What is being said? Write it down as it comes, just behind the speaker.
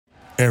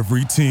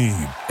Every team,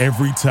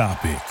 every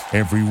topic,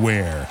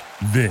 everywhere.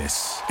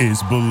 This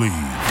is Believe.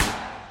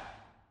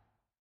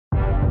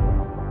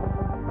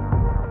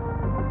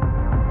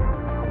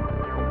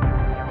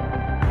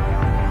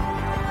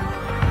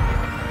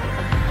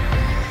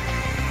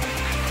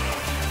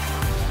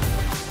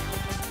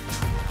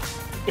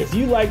 If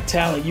you like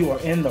talent, you are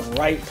in the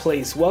right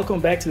place. Welcome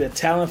back to the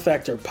Talent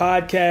Factor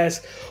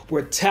podcast,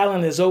 where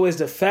talent is always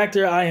the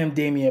factor. I am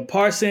Damian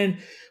Parson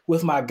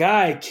with my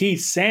guy,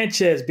 Keith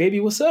Sanchez. Baby,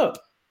 what's up?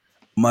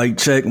 Mic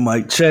check,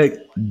 mic check.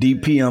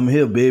 DP, I'm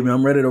here, baby.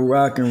 I'm ready to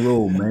rock and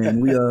roll,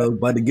 man. We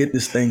about to get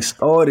this thing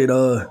started.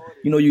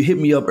 You hit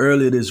me up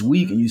earlier this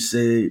week and you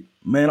said,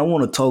 man, I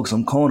want to talk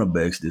some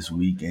cornerbacks this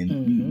week. And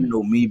you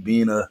know me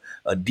being a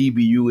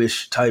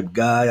DBU-ish type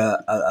guy,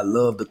 I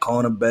love the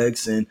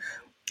cornerbacks. And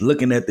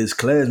looking at this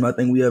class, man, I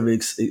think we have an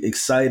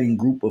exciting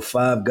group of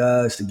 5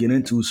 guys to get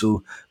into.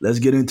 So let's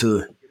get into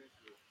it.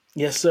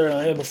 Yes, sir.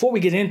 And before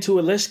we get into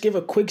it, let's give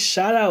a quick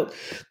shout out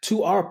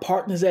to our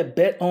partners at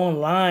Bet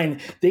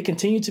Online. They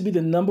continue to be the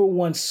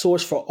 #1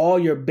 source for all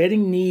your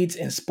betting needs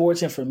and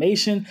sports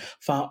information.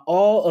 Find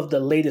all of the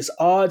latest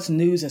odds,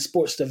 news, and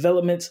sports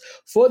developments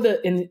for the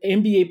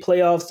NBA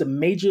playoffs, the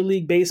Major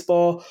League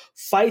Baseball,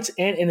 fights,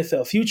 and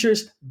NFL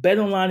futures. Bet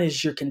Online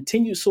is your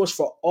continued source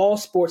for all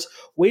sports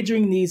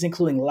wagering needs,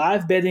 including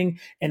live betting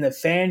and the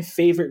fan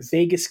favorite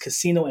Vegas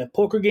casino and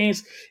poker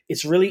games.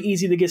 It's really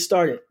easy to get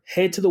started.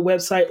 Head to the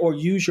website or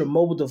use your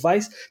mobile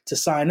device to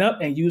sign up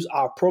and use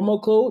our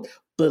promo code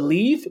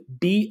BELIEVE,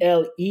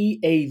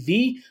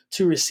 BLEAV,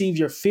 to receive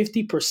your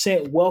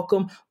 50%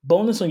 welcome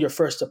bonus on your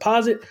first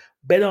deposit.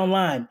 Bet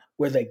Online,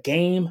 where the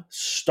game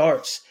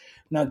starts.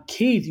 Now,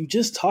 Keith, you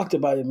just talked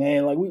about it,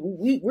 man. Like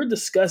we're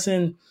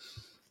discussing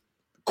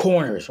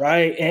corners,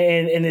 right?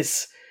 And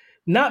it's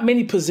not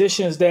many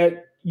positions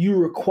that you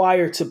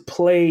require to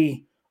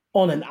play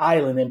on an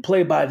island and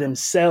play by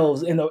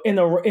themselves in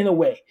a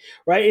way,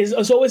 right?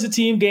 It's always a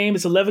team game.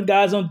 It's 11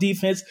 guys on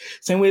defense,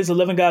 same way as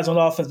 11 guys on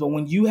offense. But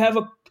when you have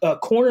a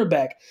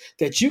cornerback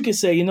that you can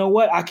say, you know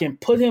what, I can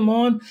put him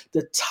on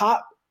the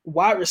top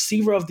wide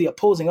receiver of the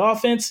opposing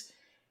offense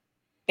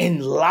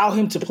and allow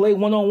him to play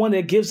one-on-one,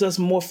 that gives us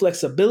more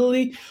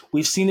flexibility.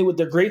 We've seen it with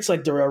the greats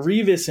like Darrelle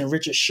Revis and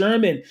Richard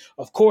Sherman.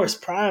 Of course,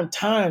 prime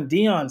time,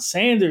 Deion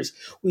Sanders.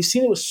 We've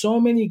seen it with so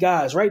many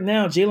guys. Right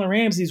now, Jalen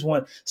Ramsey's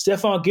one.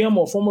 Stephon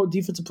Gilmore, former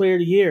Defensive Player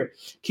of the Year.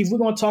 Keith, we're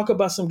going to talk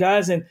about some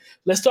guys, and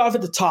let's start off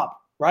at the top,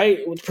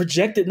 right? With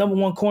projected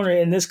 #1 corner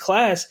in this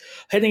class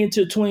heading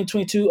into the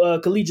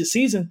 2022 collegiate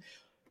season.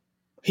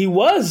 He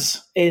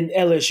was an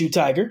LSU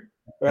Tiger,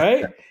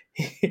 right?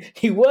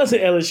 He was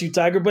an LSU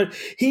Tiger, but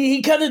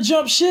he kind of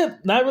jumped ship.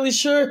 Not really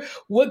sure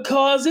what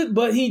caused it,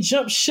 but he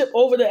jumped ship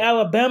over to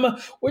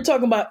Alabama. We're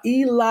talking about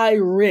Eli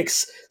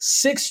Ricks,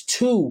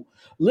 6'2".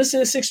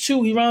 Listed at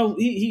 6'2".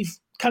 He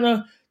kind of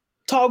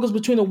toggles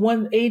between the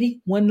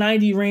 180,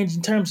 190 range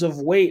in terms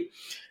of weight.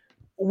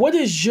 What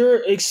has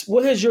your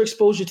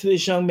exposure to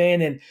this young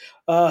man and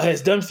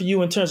has done for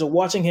you in terms of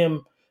watching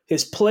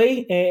his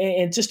play?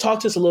 And just talk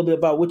to us a little bit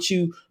about what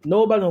you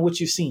know about him and what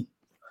you've seen.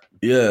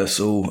 Yeah,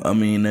 so I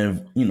mean,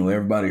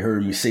 everybody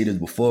heard me say this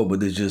before,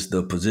 but it's just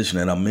the position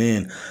that I'm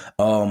in.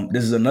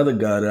 This is another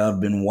guy that I've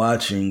been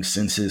watching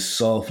since his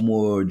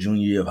sophomore or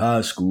junior year of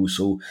high school,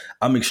 so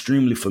I'm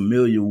extremely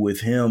familiar with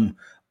him.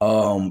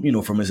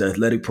 From his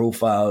athletic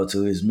profile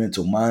to his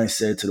mental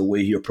mindset to the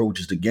way he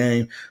approaches the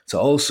game to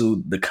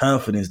also the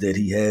confidence that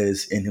he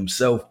has in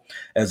himself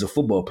as a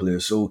football player.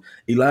 So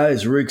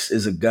Elias Ricks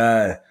is a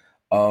guy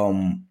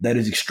that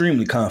is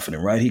extremely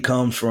confident, right? He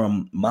comes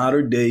from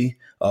Mater Dei,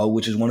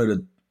 which is one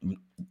of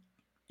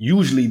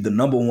usually the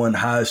 #1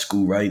 high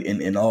school, right,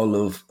 in all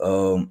of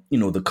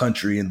the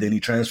country, and then he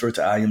transferred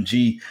to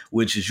IMG,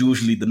 which is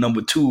usually the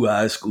 #2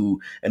 high school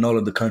in all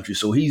of the country.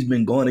 So he's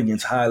been going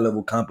against high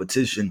level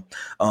competition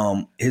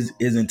his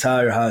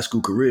entire high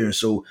school career, and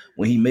so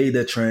when he made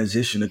that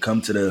transition to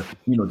come to to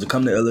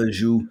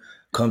LSU,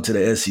 come to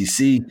the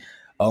SEC.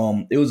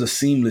 It was a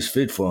seamless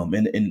fit for him.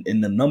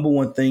 And the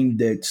 #1 thing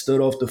that stood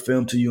off the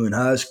film to you in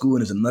high school,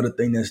 and is another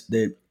thing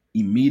that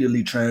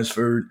immediately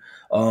transferred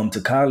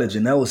to college,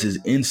 and that was his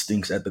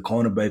instincts at the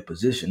cornerback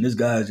position. This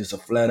guy is just a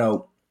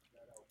flat-out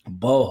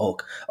ball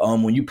hawk.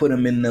 When you put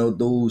him in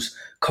those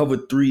cover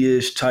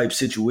 3-ish type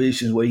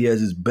situations where he has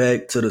his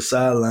back to the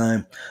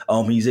sideline,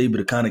 he's able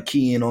to kind of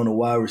key in on the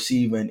wide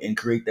receiver and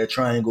create that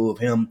triangle of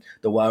him,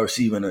 the wide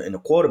receiver, and the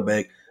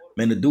quarterback.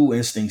 Man, the dude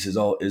instincts is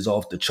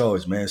off the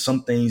charts, man.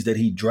 Some things that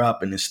he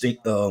drop and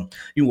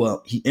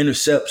he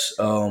intercepts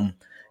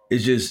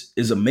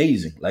is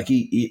amazing. Like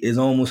he is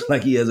almost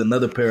like he has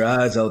another pair of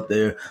eyes out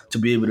there to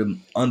be able to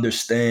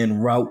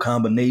understand route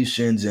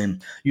combinations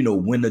and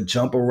when to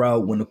jump a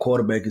route when the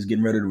quarterback is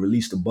getting ready to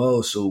release the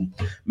ball. So,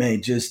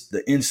 man, just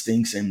the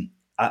instincts, and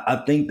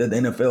I think that the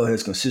NFL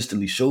has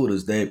consistently showed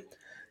us that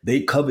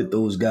they covet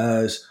those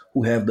guys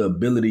who have the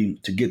ability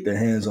to get their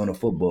hands on a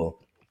football.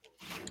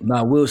 Now,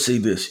 I will say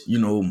this,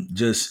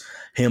 just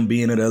him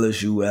being at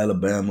LSU,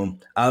 Alabama,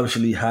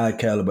 obviously high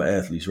caliber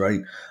athletes,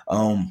 right?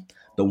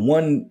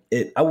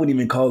 I wouldn't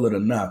even call it a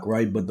knock,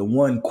 right? But the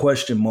one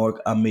question mark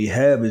I may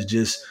have is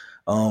just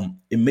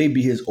it may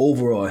be his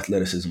overall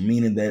athleticism,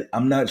 meaning that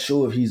I'm not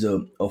sure if he's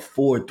a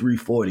 4.3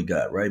 40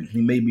 guy, right?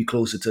 He may be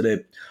closer to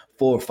that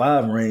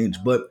 4.5 range,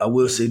 but I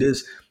will say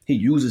this: he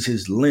uses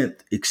his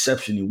length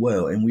exceptionally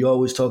well, and we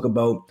always talk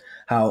about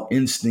how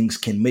instincts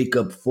can make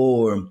up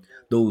for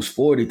those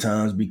 40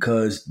 times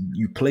because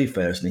you play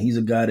faster. And he's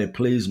a guy that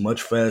plays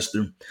much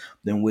faster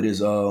than what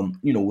his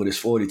what his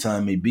 40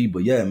 time may be.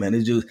 But yeah, man,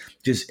 it's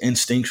just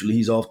instinctually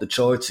he's off the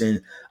charts.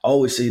 And I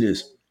always say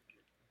this: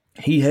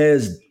 he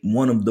has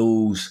one of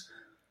those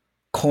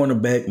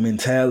cornerback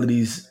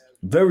mentalities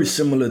very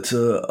similar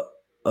to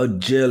a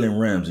Jalen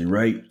Ramsey,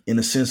 right? In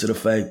the sense of the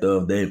fact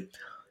of that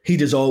he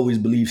just always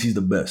believes he's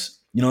the best.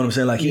 You know what I'm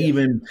saying? Like he Yeah.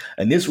 even,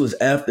 and this was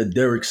after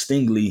Derek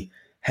Stingley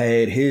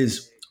had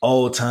his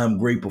all-time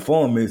great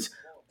performance.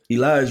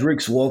 Elias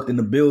Ricks walked in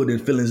the building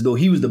feeling as though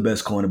he was the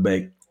best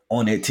cornerback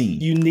on that team.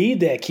 You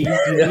need that, Keith.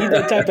 You need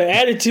that type of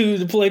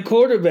attitude to play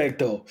quarterback,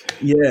 though.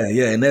 Yeah,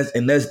 and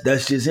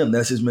that's just him.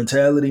 That's his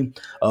mentality.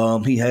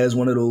 He has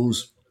one of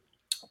those.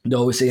 They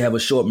always say have a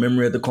short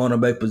memory at the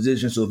cornerback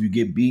position. So if you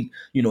get beat,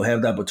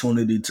 have the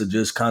opportunity to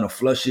just kind of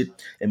flush it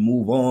and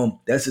move on.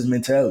 That's his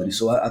mentality.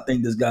 So I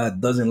think this guy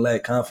doesn't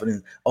lack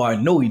confidence, or I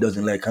know he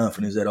doesn't lack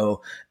confidence at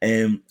all.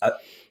 And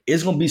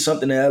it's going to be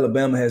something that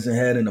Alabama hasn't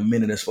had in a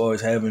minute as far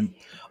as having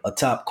a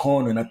top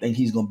corner. And I think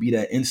he's going to be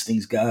that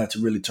instincts guy to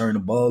really turn the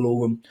ball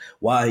over.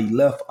 Why he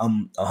left,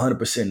 I'm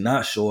 100%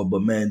 not sure.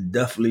 But, man,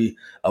 definitely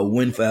a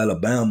win for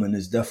Alabama, and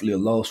it's definitely a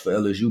loss for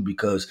LSU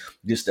because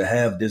just to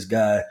have this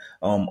guy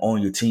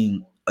on your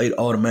team, it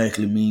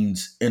automatically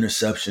means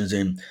interceptions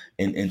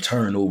and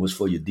turnovers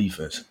for your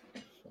defense.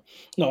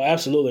 No,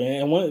 absolutely.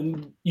 And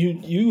when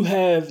you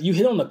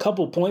hit on a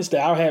couple points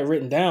that I had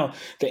written down: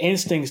 the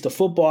instincts, the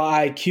football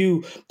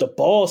IQ, the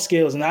ball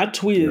skills. And I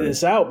tweeted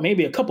this out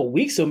maybe a couple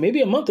weeks ago,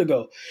 maybe a month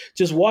ago,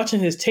 just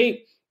watching his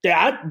tape.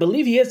 That I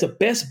believe he has the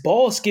best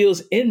ball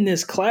skills in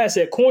this class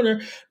at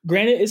corner.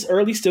 Granted, it's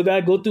early, still got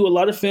to go through a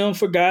lot of film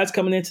for guys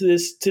coming into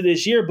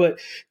this year, but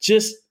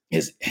just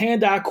his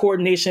hand-eye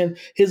coordination,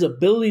 his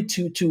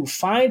ability to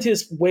find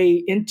his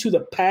way into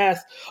the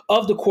path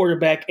of the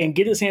quarterback and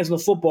get his hands on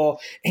the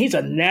football. And he's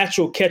a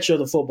natural catcher of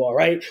the football,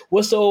 right?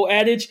 What's the old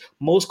adage?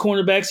 Most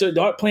cornerbacks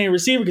aren't playing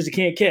receiver because he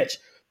can't catch.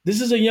 This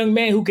is a young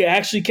man who can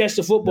actually catch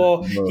the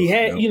football. He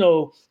had,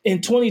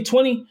 in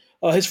 2020,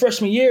 his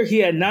freshman year, he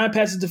had 9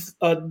 passes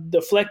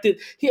deflected.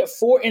 He had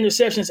 4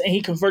 interceptions, and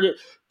he converted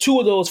 2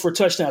 of those for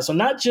touchdowns. So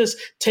not just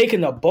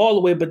taking the ball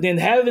away, but then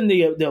having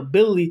the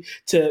ability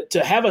to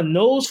have a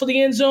nose for the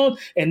end zone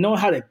and know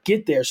how to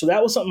get there. So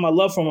that was something I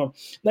love from him.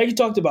 Like you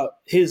talked about,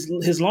 his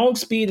long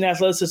speed and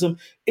athleticism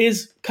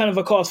is kind of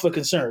a cause for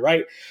concern,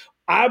 right?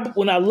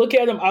 When I look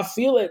at him, I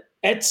feel it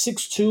at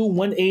 6'2",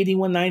 180,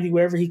 190,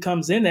 wherever he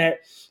comes in at.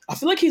 I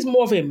feel like he's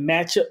more of a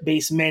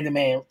matchup-based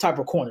man-to-man type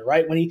of corner,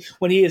 right? When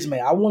he is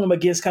man, I want him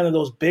against kind of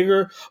those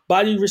bigger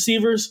body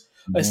receivers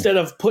instead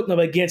of putting them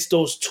against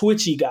those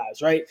twitchy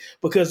guys, right?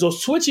 Because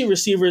those twitchy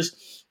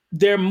receivers,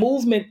 their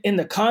movement in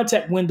the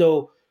contact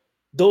window,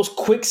 those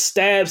quick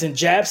stabs and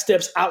jab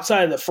steps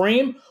outside of the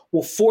frame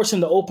will force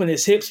him to open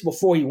his hips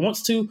before he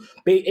wants to,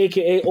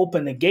 aka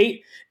open the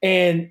gate.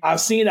 And I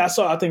think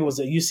it was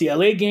a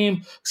UCLA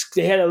game.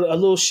 They had a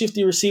little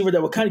shifty receiver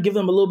that would kind of give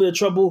them a little bit of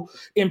trouble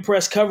in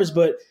press coverage,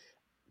 but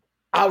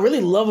I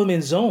really love him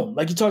in zone.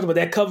 Like you talked about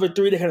that cover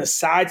 3, that kind of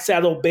side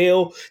saddle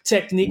bail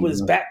technique with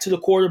his back to the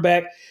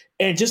quarterback,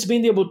 and just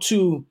being able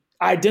to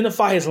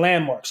identify his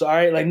landmarks, all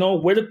right? Like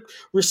knowing where the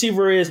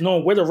receiver is,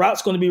 knowing where the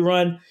route's going to be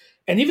run.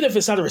 And even if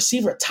it's not a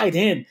receiver, a tight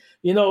end,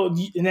 in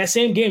that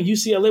same game,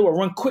 UCLA will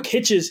run quick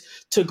hitches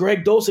to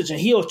Greg Dulcich, and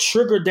he'll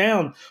trigger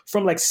down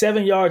from like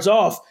 7 yards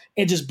off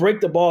and just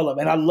break the ball up.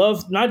 And I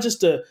love not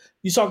just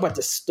you talk about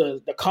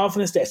the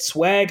confidence, that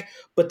swag,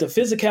 but the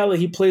physicality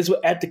he plays with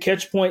at the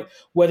catch point,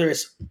 whether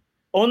it's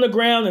on the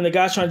ground and the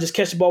guy's trying to just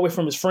catch the ball away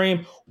from his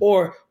frame,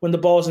 or when the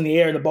ball's in the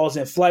air and the ball's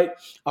in flight.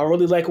 I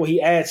really like what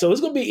he adds. So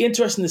it's going to be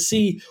interesting to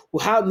see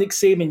how Nick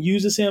Saban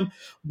uses him.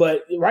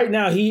 But right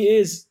now he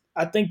is,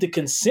 I think, the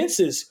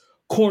consensus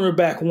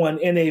cornerback one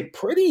in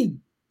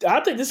I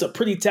think this is a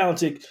pretty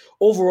talented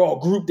overall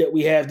group that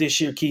we have this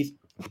year, Keith.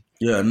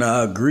 Yeah, no,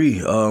 I agree.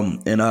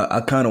 And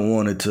I kind of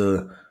wanted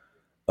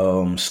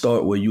to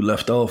start where you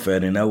left off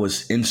at, and that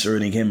was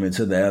inserting him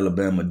into the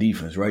Alabama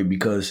defense, right?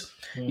 Because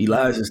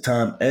Elias's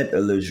time at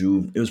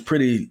LSU, it was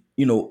pretty,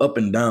 up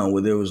and down,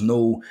 where there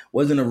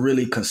wasn't a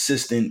really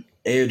consistent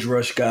edge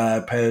rush guy,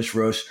 pass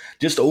rush.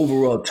 Just the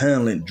overall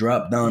talent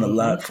dropped down a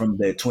lot from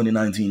that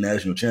 2019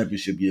 national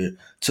championship year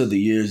to the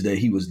years that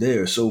he was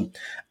there. So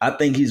I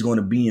think he's going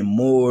to be in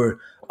more,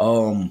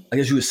 I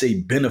guess you would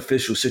say,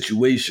 beneficial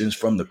situations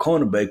from the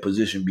cornerback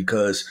position,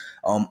 because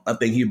I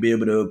think he'll be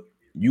able to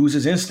use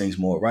his instincts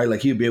more, right?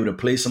 Like he'll be able to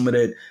play some of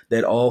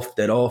that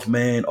off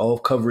man,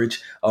 off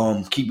coverage,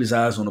 keep his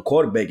eyes on the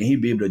quarterback, and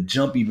he'll be able to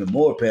jump even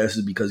more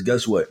passes, because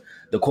guess what?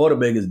 The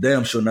quarterback is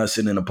damn sure not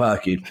sitting in the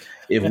pocket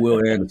if Will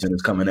Anderson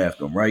is coming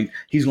after him, right?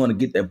 He's going to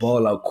get that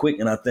ball out quick,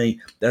 and I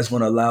think that's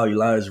going to allow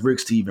Elias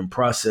Ricks to even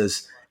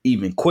process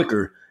even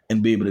quicker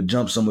and be able to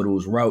jump some of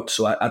those routes.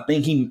 So I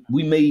think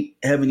we may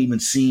haven't even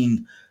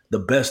seen the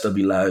best of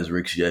Elias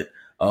Ricks yet.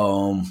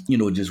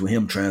 Just with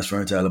him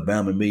transferring to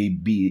Alabama may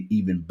be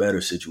even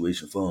better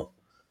situation for him.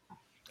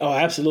 Oh,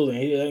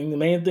 absolutely. The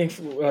main thing,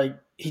 like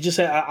he just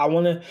said, I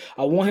want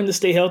him to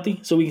stay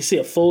healthy so we can see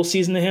a full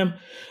season of him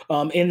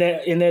in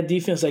that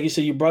defense. Like you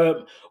said, you brought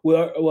up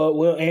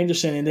Will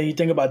Anderson, and then you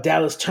think about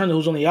Dallas Turner,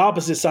 who's on the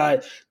opposite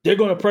side. They're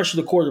going to pressure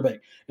the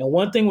quarterback. And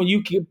one thing, when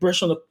you get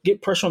pressure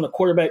on the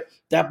quarterback,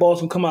 that ball's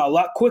going to come out a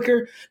lot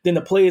quicker than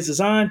the play is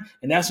designed,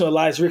 and that's when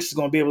Elias Ricks is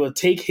going to be able to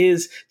take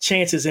his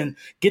chances and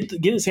get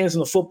his hands on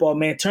the football,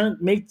 man.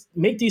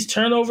 Make these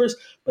turnovers,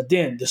 but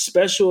then the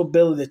special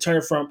ability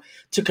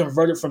to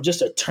convert it from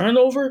just a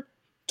turnover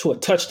to a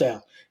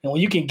touchdown. And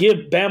when you can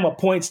give Bama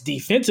points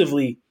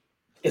defensively,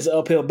 it's an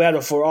uphill battle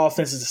for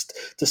offenses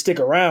to stick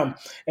around.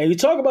 And you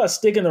talk about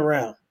sticking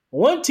around.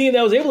 One team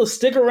that was able to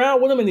stick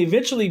around with them and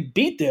eventually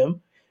beat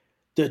them,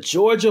 the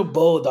Georgia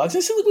Bulldogs.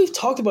 It seems like we've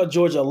talked about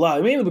Georgia a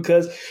lot, mainly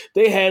because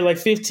they had like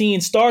 15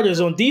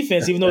 starters on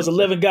defense, even though it's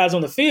 11 guys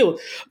on the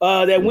field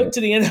that went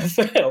to the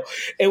NFL.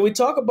 And we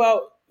talk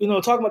about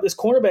this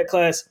cornerback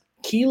class,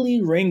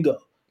 Keely Ringo,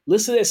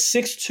 listed at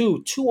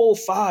 6'2",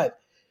 205.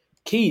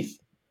 Keith,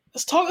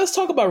 let's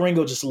talk about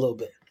Ringo just a little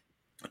bit.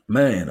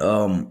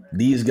 Man,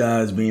 these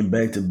guys being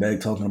back to back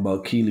talking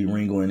about Keely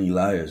Ringo and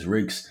Elias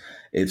Ricks,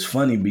 it's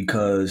funny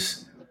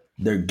because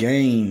their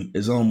game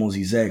is almost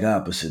exact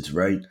opposites,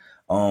 right?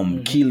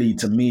 Keely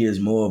to me is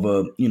more of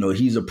a,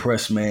 he's a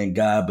press man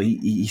guy, but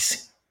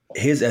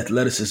his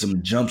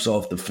athleticism jumps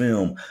off the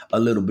film a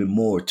little bit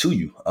more to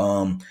you.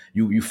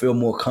 You feel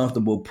more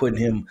comfortable putting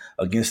him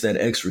against that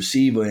X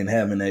receiver and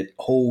having that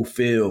whole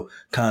field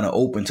kind of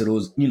open to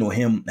those,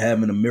 him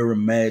having a mirror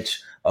match,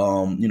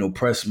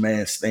 press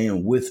man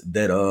staying with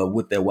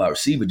that wide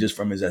receiver just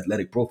from his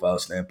athletic profile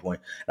standpoint.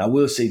 And I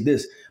will say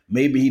this,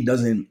 maybe he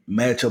doesn't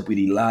match up with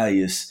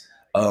Elias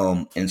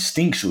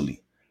instinctually,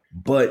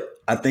 but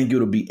I think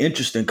it'll be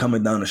interesting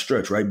coming down the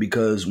stretch, right?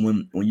 Because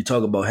when you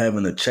talk about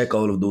having to check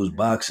all of those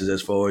boxes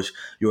as far as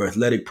your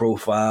athletic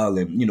profile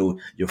and, your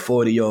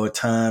 40-yard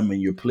time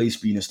and your play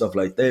speed and stuff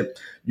like that,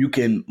 you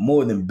can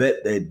more than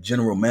bet that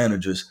general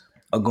managers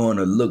are going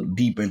to look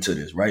deep into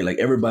this, right? Like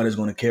everybody's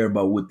going to care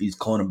about what these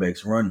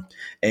cornerbacks run.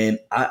 And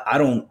I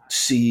don't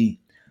see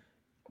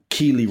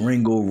Keely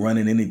Ringo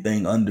running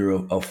anything under a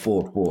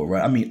 4.4,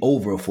 right? I mean,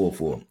 over a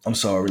 4.4. I'm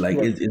sorry. Like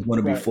Right. it's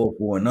going to be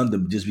 4.4 and under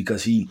just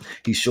because he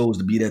shows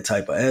to be that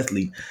type of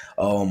athlete.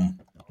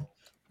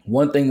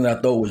 One thing that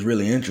I thought was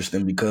really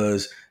interesting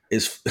because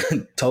it's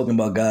talking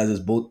about guys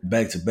that's both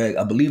back to back.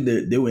 I believe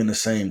they were in the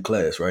same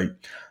class, right?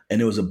 And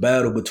there was a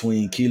battle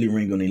between Keely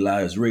Ringo and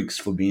Elias Ricks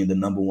for being the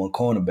number one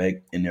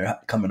cornerback, and they're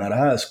coming out of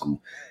high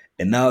school.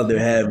 And now they're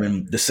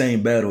having the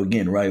same battle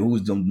again, right?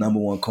 Who's the number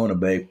one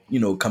cornerback,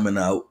 coming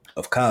out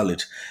of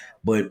college.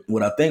 But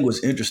what I think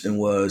was interesting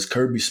was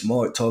Kirby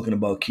Smart talking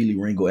about Keely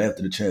Ringo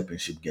after the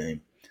championship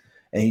game.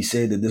 And he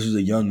said that this was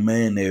a young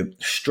man that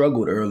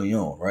struggled early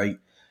on, right?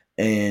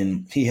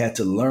 And he had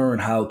to learn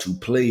how to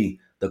play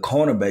the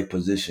cornerback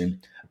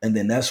position. And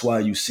then that's why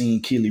you've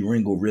seen Keely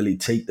Ringo really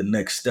take the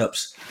next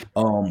steps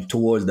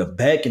towards the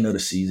back end of the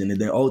season. And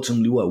then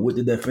ultimately, what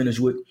did that finish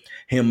with?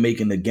 Him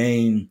making the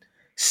game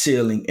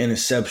sealing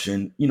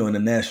interception, in the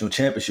national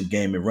championship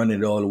game and running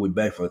it all the way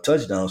back for a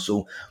touchdown.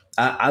 So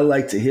I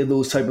like to hear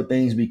those type of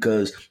things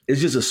because it's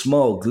just a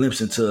small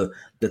glimpse into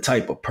the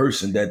type of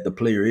person that the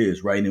player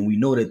is, right? And we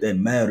know that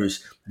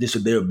matters, just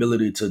with their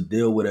ability to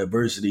deal with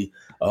adversity,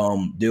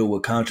 deal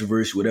with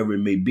controversy, whatever it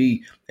may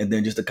be, and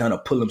then just to kind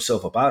of pull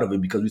himself up out of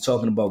it, because we're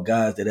talking about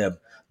guys that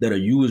are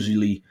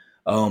usually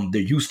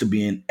they're used to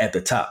being at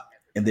the top.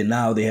 And then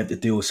now they have to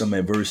deal with some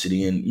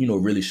adversity and,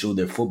 really show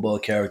their football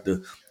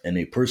character and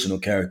their personal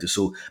character.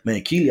 So,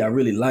 man, Keely, I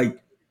really like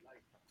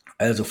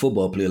as a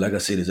football player. Like I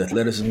said, his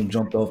athleticism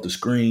jumped off the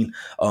screen.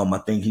 I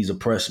think he's a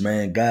press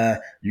man guy.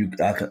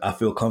 I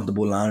feel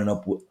comfortable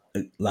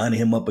lining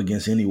him up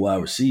against any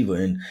wide receiver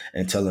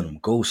and telling him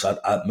go. So,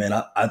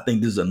 I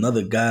think this is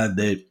another guy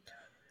that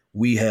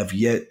we have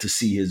yet to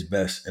see his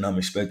best, and I'm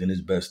expecting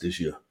his best this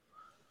year.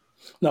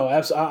 No,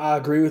 absolutely. I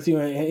agree with you.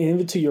 And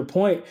even to your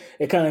point,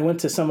 it kind of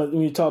went to some of,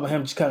 when you talk about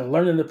him just kind of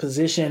learning the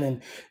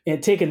position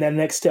and taking that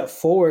next step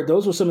forward.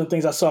 Those were some of the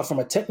things I saw from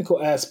a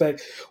technical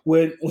aspect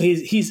when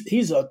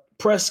he's a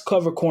press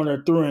cover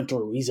corner through and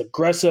through. He's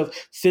aggressive,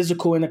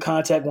 physical in the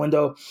contact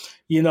window.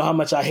 You know how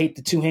much I hate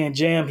the two-hand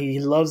jam. He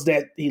loves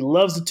that. He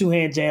loves the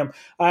two-hand jam.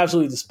 I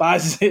absolutely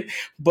despise it.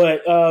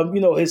 But,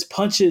 his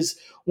punches,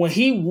 when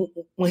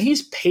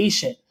he's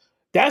patient,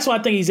 that's when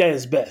I think he's at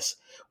his best.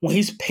 When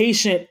he's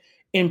patient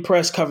in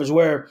press coverage,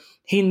 where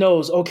he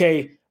knows,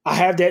 okay, I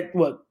have that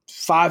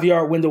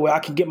 5-yard window where I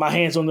can get my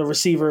hands on the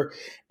receiver,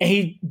 and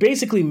he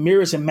basically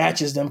mirrors and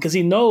matches them because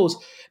he knows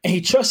and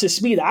he trusts his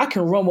speed. I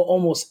can run with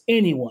almost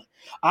anyone.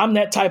 I'm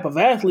that type of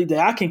athlete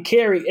that I can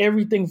carry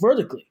everything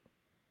vertically.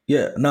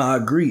 Yeah, no, I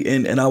agree.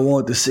 And I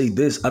wanted to say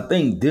this. I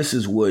think this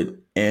is what,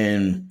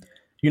 and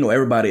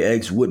everybody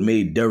asks what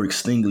made Derek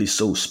Stingley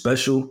so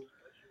special.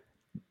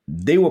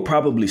 they were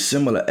probably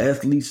similar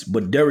athletes,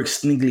 but Derek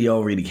Stingley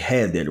already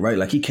had that, right?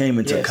 Like he came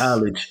into Yes.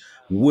 college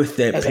with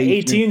that As an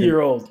patience.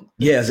 18-year-old.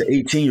 Yeah, as an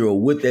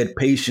 18-year-old with that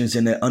patience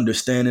and that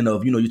understanding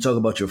of, you talk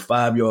about your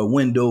 5 yard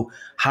window,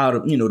 how to,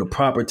 the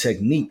proper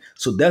technique.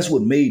 So that's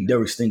what made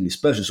Derek Stingley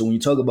special. So when you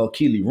talk about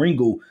Keely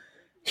Ringo,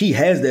 he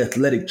has the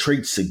athletic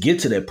traits to get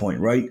to that point,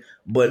 right?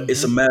 But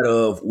it's a Mm-hmm. matter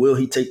of will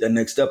he take that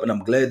next step? And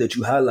I'm glad that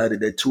you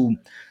highlighted that two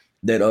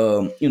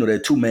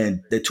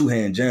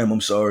hand jam. I'm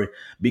sorry,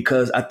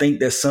 because I think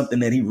that's something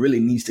that he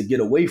really needs to get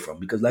away from.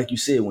 Because like you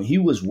said, when he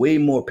was way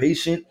more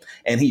patient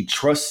and he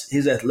trusts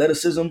his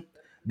athleticism,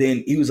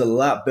 then he was a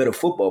lot better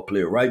football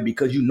player, right?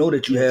 Because you know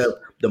that you have Yes.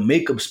 the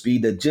makeup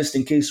speed that just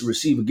in case the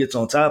receiver gets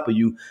on top of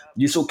you,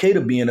 it's okay to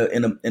be in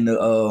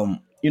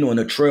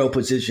a trail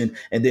position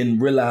and then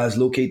realize,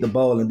 locate the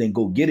ball and then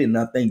go get it. And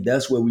I think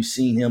that's where we've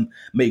seen him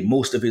make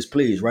most of his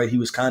plays, right? He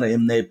was kind of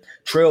in that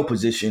trail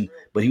position,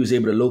 but he was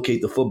able to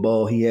locate the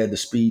football. He had the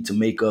speed to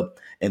make up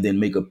and then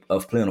make a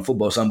play on the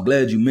football. So I'm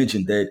glad you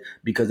mentioned that,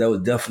 because that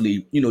was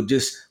definitely,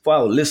 just for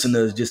our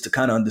listeners, just to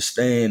kind of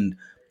understand,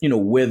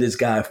 where this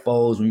guy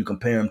falls when you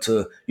compare him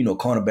to,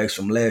 cornerbacks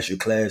from last year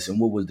class and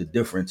what was the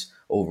difference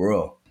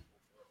overall.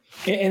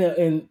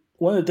 And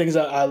one of the things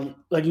I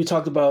like you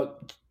talked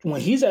about, when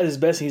he's at his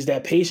best and he's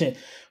that patient,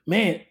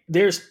 man,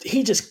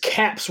 he just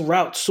caps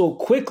routes so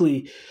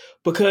quickly,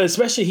 because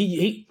especially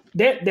he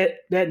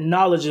that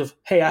knowledge of,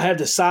 hey, I have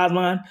the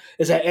sideline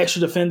as that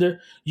extra defender.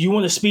 You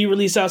want a speed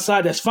release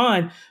outside, that's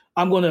fine.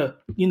 I'm gonna,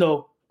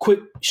 quick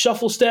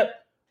shuffle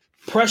step,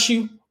 press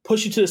you,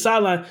 push you to the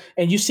sideline,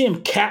 and you see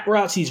him cap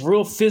routes. He's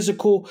real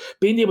physical,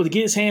 being able to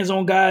get his hands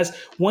on guys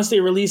once they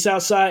release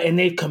outside and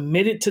they've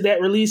committed to that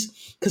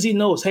release, because he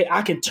knows, hey,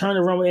 I can turn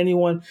around with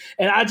anyone.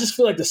 And I just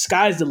feel like the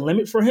sky's the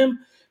limit for him,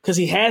 because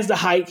he has the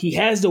height, he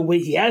has the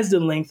weight, he has the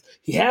length,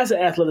 he has the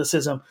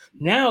athleticism.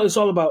 Now it's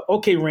all about,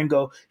 okay,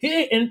 Ringo.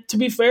 And to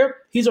be fair,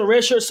 he's a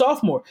redshirt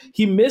sophomore.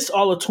 He missed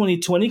all of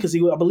 2020 because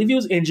I believe he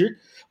was injured.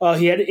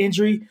 He had an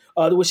injury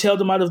which held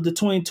him out of the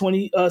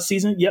 2020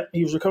 season. Yep,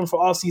 he was recovering from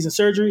off-season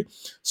surgery.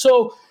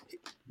 So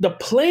the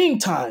playing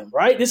time,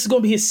 right? This is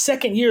going to be his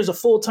second year as a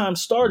full-time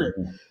starter.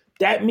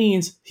 That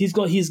means he's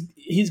going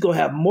to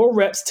have more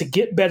reps to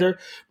get better,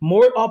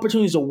 more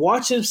opportunities to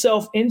watch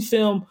himself in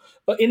film,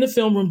 in the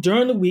film room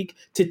during the week,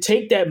 to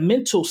take that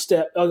mental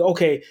step.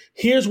 Okay,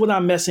 here's what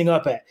I'm messing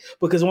up at.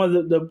 Because one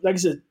of the like I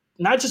said,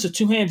 not just a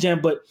two-hand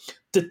jam, but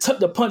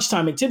the punch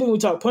timing. Typically, when we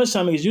talk punch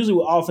timing, is usually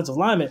with offensive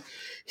linemen.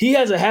 He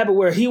has a habit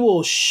where he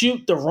will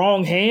shoot the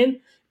wrong hand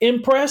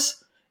in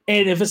press.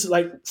 And if it's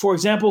like, for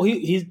example,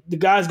 the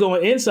guy's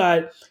going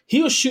inside,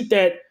 he'll shoot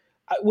that,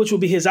 which will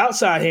be his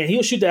outside hand.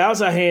 He'll shoot the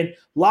outside hand,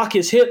 lock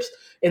his hips,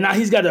 and now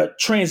he's got to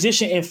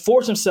transition and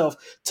force himself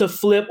to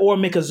flip or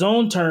make a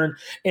zone turn.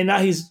 And now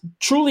he's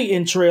truly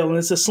in trail, and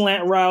it's a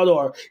slant route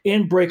or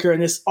in breaker,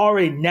 and it's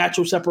already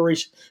natural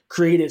separation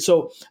created.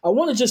 So I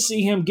want to just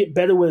see him get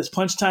better with his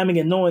punch timing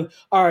and knowing,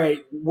 all right,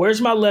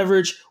 where's my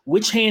leverage,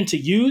 which hand to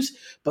use.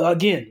 But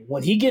again,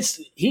 when he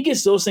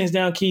gets those things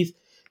down, Keith,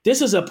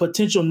 this is a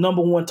potential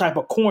number one type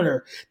of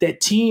corner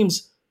that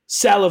teams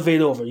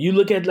salivate over. You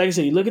look at, like I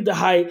said, you look at the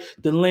height,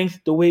 the length,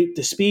 the weight,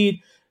 the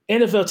speed.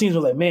 NFL teams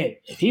are like, man,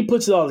 if he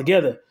puts it all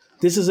together,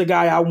 this is a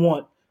guy I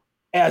want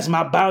as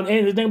my bound.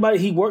 And the thing about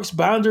it, he works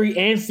boundary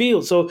and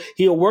field. So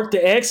he'll work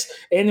the X,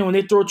 and then when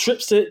they throw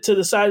trips to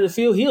the side of the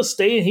field, he'll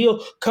stay and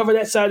he'll cover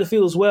that side of the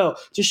field as well.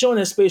 Just showing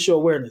that spatial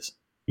awareness.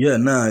 Yeah,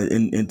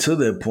 and to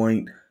that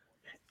point,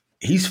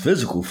 he's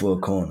physical for a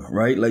corner,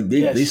 right? Like they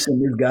Yes.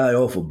 send this guy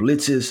off of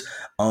blitzes.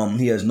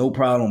 He has no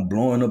problem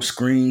blowing up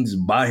screens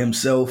by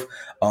himself.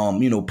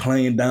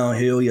 Playing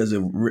downhill. He has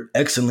an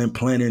excellent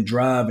plan and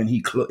drive, and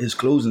his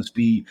closing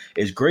speed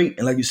is great.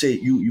 And like you said,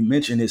 you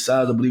mentioned his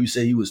size. I believe you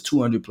said he was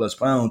 200 plus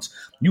pounds.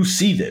 You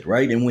see that,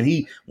 right? And when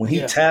he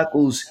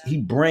tackles,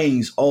 he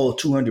brings all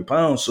 200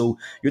 pounds. So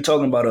you're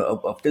talking about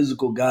a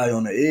physical guy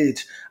on the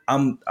edge.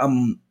 I'm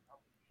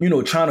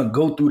trying to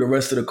go through the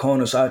rest of the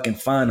corner so I can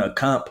find a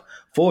comp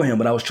for him.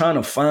 But I was trying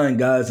to find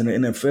guys in the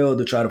NFL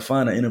to try to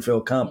find an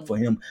NFL comp for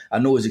him. I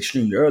know it's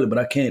extremely early, but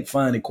I can't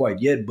find it quite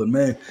yet. But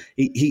man,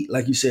 he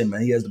like you said,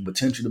 man, he has the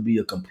potential to be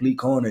a complete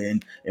corner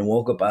and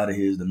walk up out of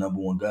here as the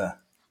number one guy.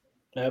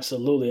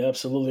 Absolutely,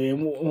 absolutely.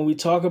 And when we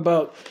talk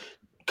about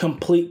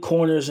complete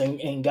corners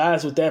and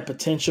guys with that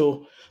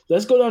potential,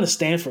 let's go down to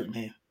Stanford,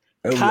 man.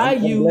 I'm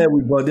glad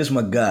we brought this.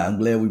 My guy. I'm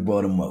glad we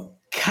brought him up.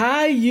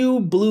 Caillou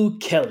Blue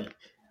Kelly.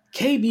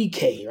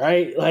 KBK,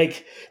 right?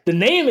 Like the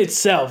name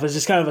itself is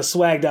just kind of a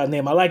swagged out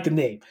name. I like the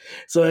name.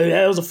 So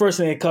that was the first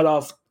thing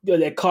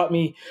that caught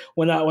me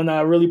when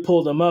I really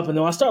pulled him up. And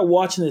then I started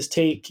watching this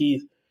tape,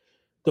 Keith.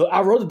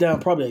 I wrote it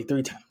down probably like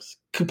 3 times.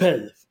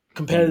 Competitive.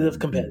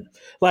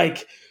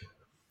 Like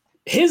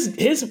his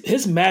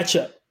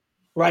matchup,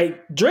 right?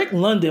 Drake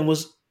London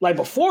was like,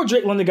 before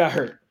Drake London got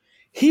hurt,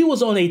 he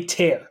was on a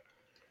tear.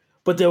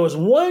 But there was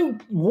one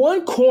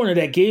corner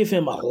that gave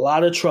him a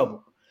lot of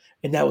trouble,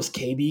 and that was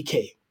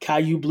KBK.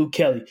 Caillou Blue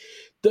Kelly,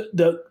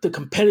 the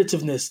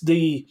competitiveness,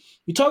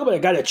 you talk about a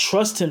guy that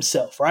trusts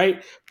himself,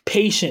 right?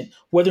 Patient,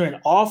 whether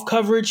in off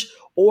coverage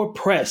or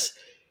press.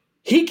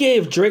 He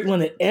gave Drake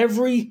London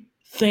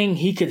everything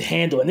he could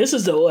handle. And this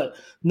is the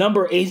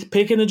number 8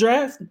 pick in the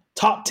draft,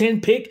 top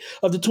 10 pick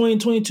of the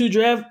 2022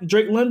 draft,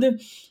 Drake London,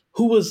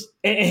 who was,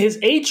 and his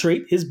A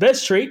trait, his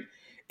best trait,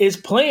 is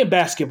playing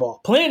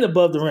basketball, playing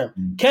above the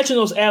rim, catching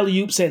those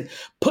alley-oops and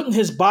putting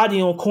his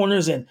body on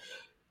corners and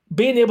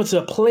being able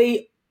to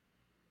play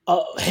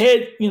a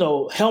head,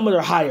 helmet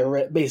or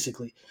higher,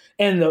 basically.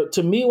 And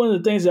to me, one of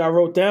the things that I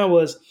wrote down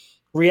was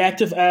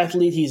reactive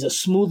athlete. He's a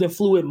smooth and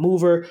fluid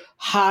mover,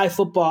 high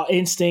football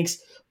instincts,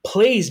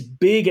 plays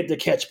big at the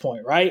catch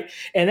point, right?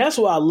 And that's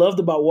what I loved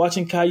about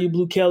watching Caillou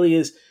Blue Kelly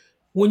is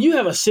when you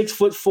have a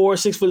 6'4",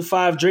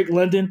 6'5" Drake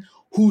London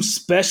who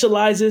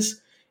specializes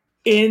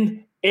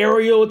in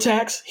aerial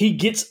attacks, he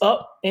gets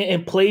up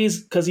and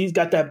plays because he's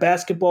got that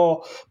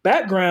basketball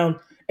background,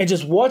 and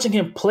just watching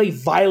him play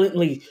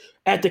violently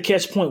at the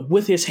catch point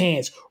with his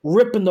hands,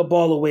 ripping the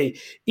ball away.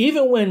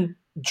 Even when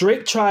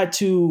Drake tried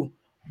to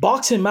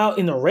box him out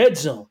in the red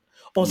zone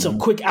on some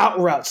quick out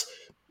routes,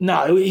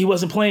 he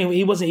wasn't playing.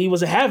 He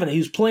wasn't having it. He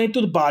was playing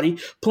through the body,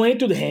 playing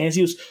through the hands.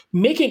 He was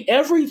making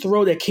every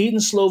throw that Keaton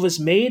Slovis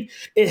made.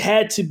 It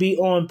had to be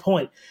on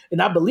point.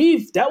 And I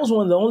believe that was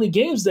one of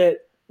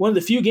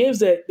the few games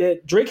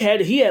that Drake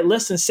had. He had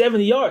less than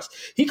 70 yards.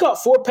 He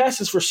caught 4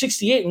 passes for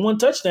 68 and 1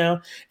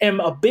 touchdown, and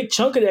a big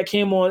chunk of that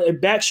came on a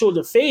back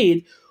shoulder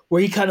fade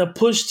where he kind of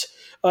pushed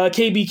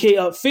KBK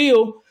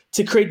upfield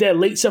to create that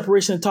late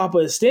separation at the top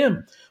of his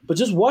stem. But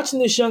just watching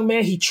this young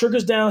man, he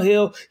triggers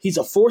downhill. He's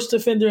a force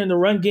defender in the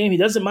run game. He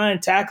doesn't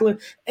mind tackling,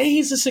 and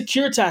he's a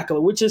secure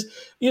tackler, which is,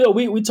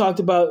 we talked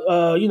about,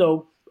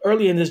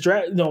 early in this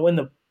draft, in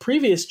the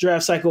previous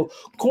draft cycle,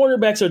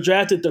 cornerbacks are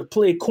drafted to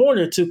play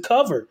corner to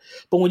cover.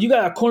 But when you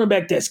got a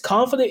cornerback that's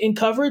confident in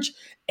coverage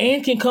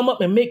and can come up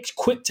and make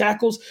quick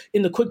tackles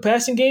in the quick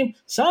passing game,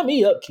 sign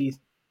me up, Keith.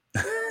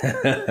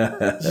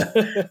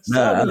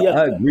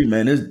 I agree,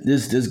 man.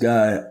 This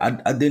guy,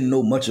 I didn't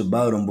know much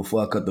about him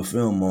before I cut the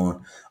film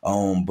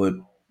on. But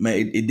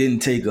man, it didn't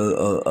take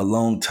a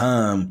long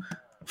time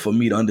for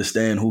me to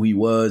understand who he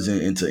was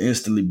and to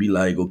instantly be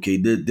like, okay,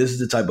 this is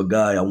the type of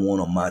guy I want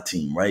on my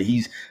team, right?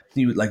 He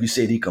like you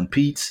said, he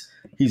competes.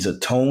 He's a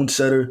tone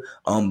setter.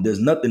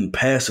 There's nothing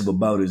passive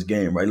about his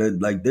game, right?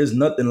 Like there's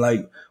nothing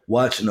like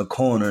watching a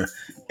corner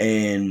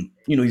and,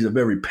 he's a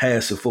very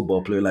passive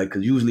football player, like,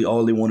 because usually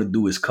all they want to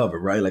do is cover,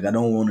 right? Like, I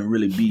don't want to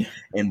really be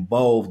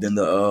involved in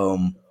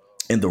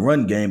the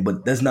run game,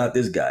 but that's not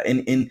this guy.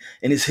 And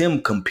it's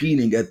him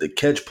competing at the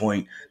catch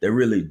point that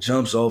really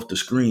jumps off the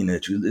screen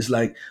at you. It's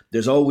like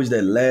there's always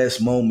that last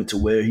moment to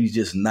where he's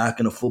just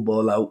knocking a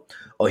football out,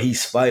 or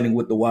he's fighting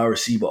with the wide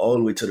receiver all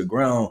the way to the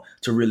ground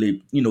to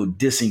really,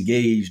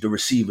 disengage the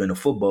receiver in the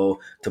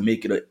football to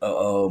make it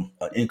an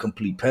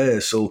incomplete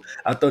pass. So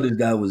I thought this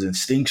guy was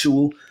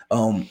instinctual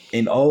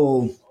in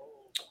all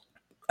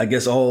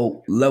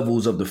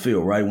levels of the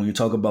field, right? When you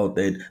talk about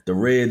that, the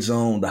red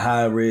zone, the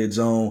high red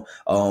zone,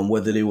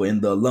 whether they were in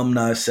the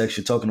alumni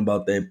section, talking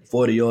about that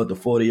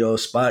 40-yard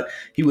spot,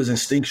 he was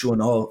instinctual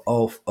in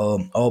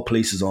all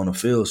places on the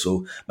field.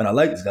 So, man, I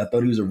like this guy. I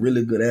thought he was a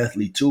really good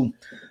athlete too.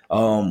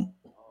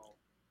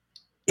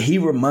 He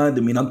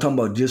reminded me, and I'm talking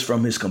about just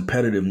from his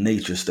competitive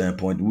nature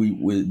standpoint.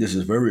 This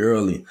is very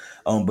early,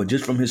 but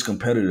just from his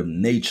competitive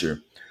nature,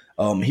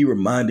 he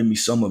reminded me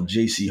some of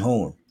J.C.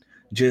 Horn.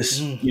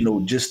 Just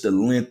just the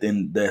length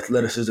and the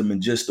athleticism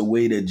and just the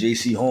way that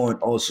J.C. Horn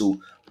also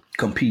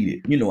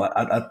competed.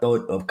 I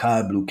thought of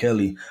Kai Blue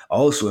Kelly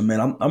also, and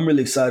man, I'm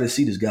really excited to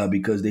see this guy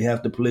because they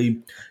have to play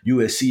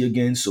USC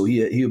again, so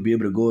he'll be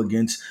able to go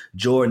against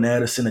Jordan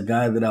Addison, a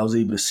guy that I was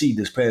able to see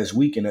this past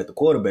weekend at the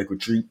quarterback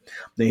retreat.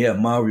 They have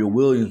Mario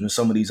Williams and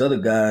some of these other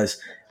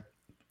guys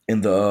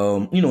in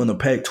the in the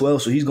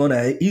Pac-12, so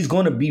he's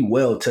gonna be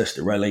well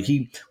tested, right? Like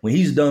when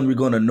he's done, we're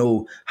gonna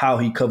know how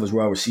he covers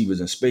wide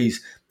receivers in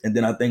space. And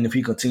then I think if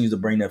he continues to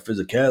bring that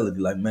physicality,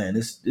 like, man,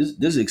 this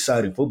is an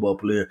exciting football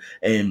player,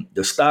 and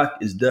the stock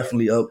is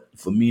definitely up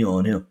for me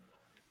on him.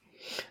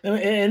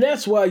 And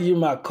that's why you're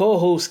my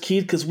co-host,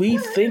 Keith, because we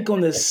think on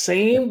the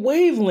same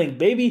wavelength,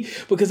 baby.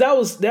 Because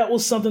that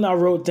was something I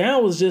wrote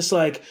down, was just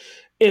like,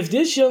 if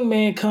this young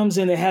man comes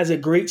in and has a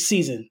great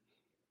season,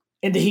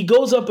 and then he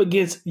goes up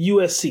against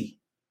USC,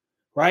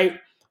 right?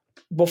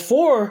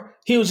 Before,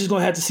 he was just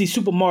going to have to see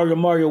Super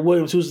Mario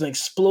Williams, who's an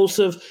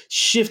explosive,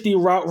 shifty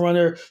route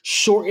runner,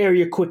 short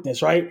area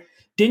quickness, right?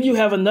 Then you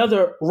have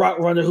another route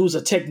runner who's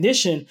a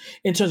technician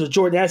in terms of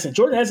Jordan Addison.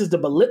 Jordan Addison is the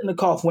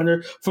Biletnikoff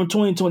winner from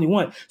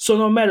 2021. So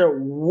no matter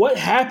what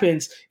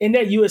happens in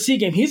that USC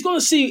game, he's going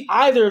to see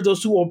either of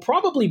those two, or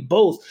probably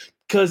both,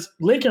 because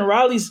Lincoln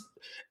Riley's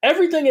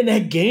everything in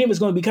that game is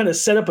going to be kind of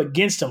set up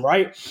against him,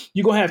 right?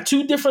 You're going to have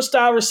 2 different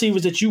style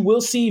receivers that you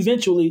will see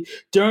eventually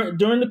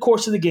during the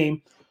course of the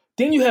game.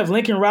 Then you have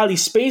Lincoln Riley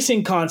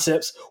spacing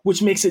concepts,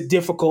 which makes it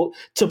difficult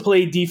to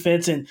play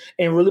defense and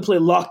really play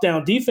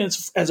lockdown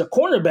defense as a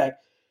cornerback.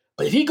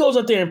 But if he goes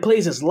out there and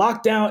plays as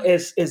locked down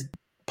as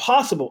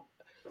possible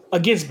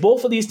against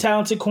both of these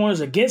talented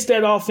corners, against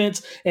that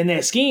offense and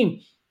that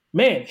scheme,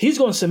 man, he's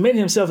going to cement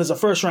himself as a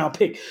first-round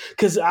pick.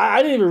 Because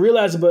I didn't even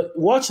realize it, but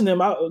watching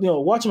him, I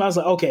was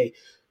like, okay,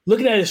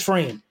 looking at his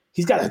frame,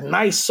 he's got a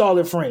nice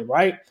solid frame,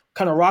 right?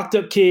 Kind of rocked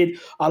up kid.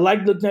 I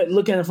like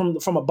looking at it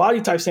from a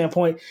body type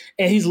standpoint,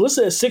 and he's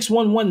listed at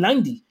 6'1",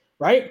 190,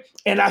 right?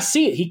 And I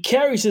see it. He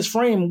carries his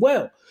frame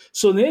well.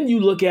 So then you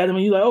look at him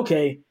and you're like,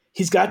 okay,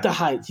 he's got the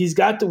height, he's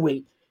got the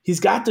weight, he's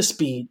got the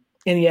speed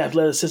and the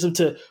athleticism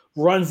to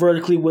run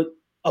vertically with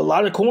a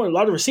lot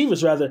of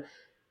receivers rather.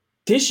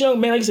 This young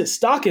man, like I said,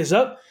 stock is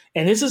up,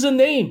 and this is a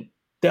name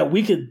that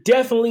we could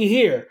definitely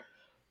hear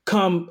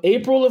come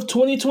April of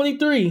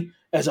 2023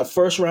 as a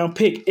first-round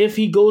pick if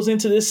he goes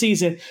into this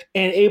season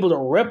and able to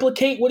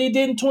replicate what he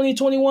did in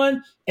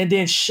 2021 and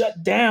then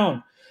shut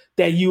down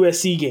that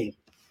USC game.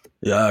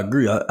 Yeah, I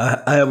agree.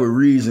 I have a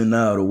reason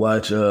now to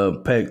watch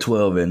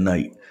Pac-12 at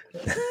night.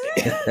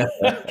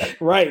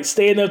 Right,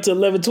 staying up to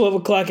 11, 12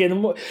 o'clock at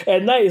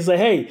night is like,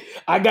 hey,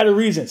 I got a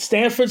reason.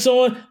 Stanford's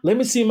on. Let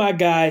me see my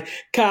guy,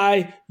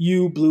 Kai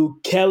U. Blue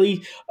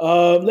Kelly.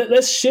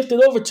 Let's shift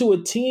it over to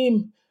a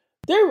team.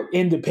 They're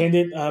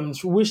independent. I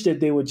wish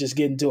that they would just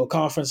get into a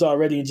conference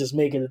already and just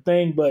make it a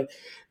thing. But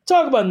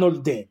talk about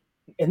Notre Dame.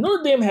 And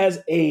Notre Dame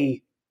has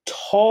a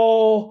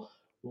tall,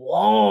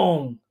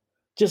 long,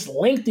 just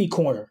lengthy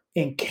corner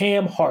in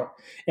Cam Hart.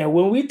 And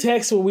when we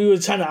were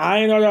trying to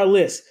iron out our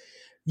list,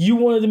 you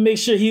wanted to make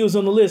sure he was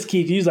on the list,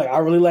 Keith. He was like, I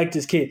really like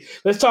this kid.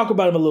 Let's talk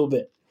about him a little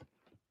bit.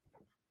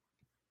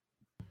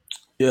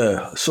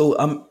 Yeah, so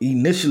I'm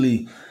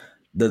initially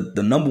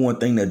the number one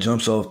thing that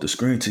jumps off the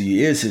screen to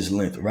you is his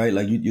length, right?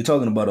 Like you're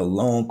talking about a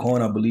long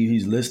corner. I believe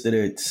he's listed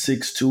at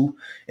 6'2",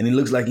 and he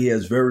looks like he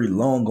has very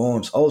long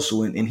arms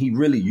also, and he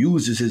really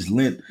uses his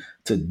length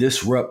to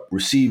disrupt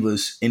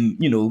receivers in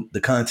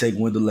the contact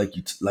window, like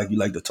you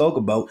like to talk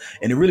about,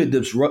 and it really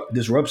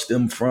disrupts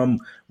them from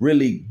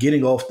really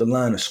getting off the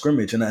line of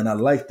scrimmage, and I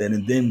like that.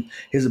 And then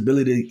his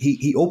ability,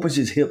 he opens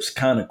his hips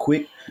kind of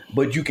quick,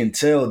 but you can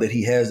tell that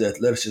he has the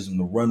athleticism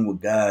to run with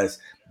guys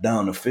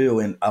down the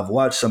field. And I've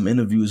watched some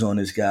interviews on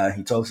this guy.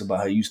 He talks about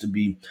how he used to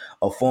be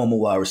a former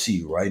wide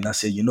receiver, right? And I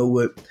said, you know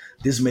what,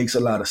 this makes a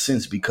lot of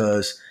sense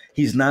because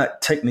he's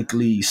not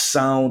technically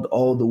sound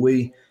all the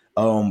way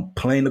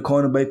playing the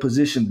cornerback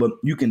position, but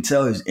you can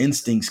tell his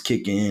instincts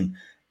kick in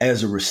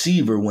as a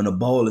receiver when the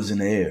ball is in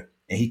the air,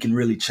 and he can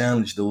really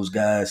challenge those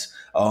guys,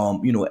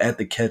 at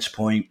the catch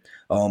point,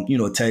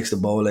 attacks the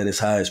ball at his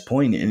highest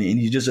point, and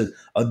he's just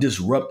a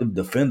disruptive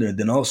defender. And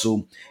then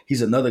also,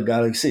 he's another guy,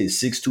 like I said,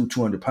 6'2",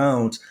 200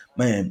 pounds.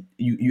 Man,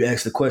 you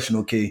ask the question,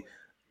 okay,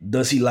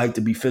 does he like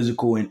to be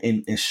physical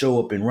and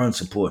show up in run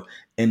support?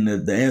 And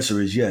the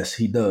answer is yes,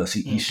 he does.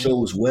 He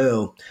shows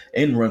well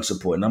in run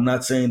support. And I'm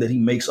not saying that he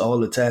makes all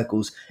the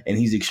tackles and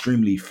he's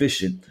extremely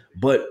efficient,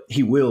 but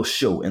he will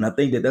show. And I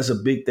think that that's a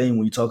big thing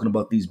when you're talking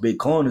about these big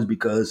corners,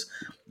 because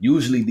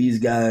usually these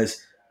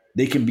guys,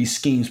 they can be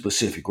scheme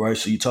specific, right?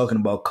 So you're talking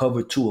about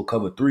cover 2 or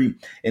cover 3.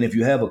 And if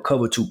you have a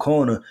cover 2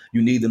 corner,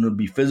 you need them to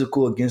be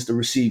physical against the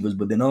receivers.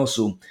 But then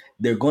also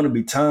there are going to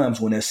be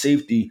times when that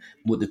safety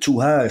with the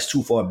too high is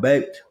too far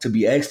back to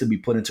be asked to be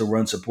put into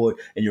run support.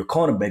 And your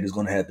cornerback is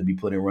going to have to be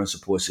put in run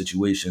support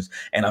situations.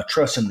 And I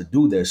trust him to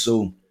do that.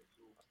 So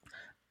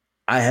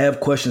I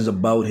have questions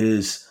about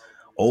his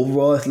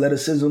overall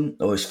athleticism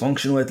or his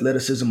functional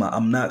athleticism.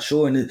 I'm not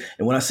sure. And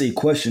when I say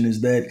question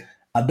is that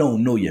I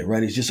don't know yet,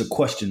 right? It's just a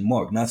question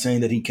mark. Not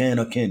saying that he can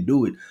or can't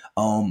do it.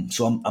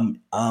 So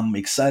I'm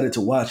excited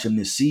to watch him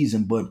this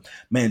season. But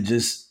man,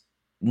 just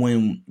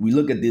when we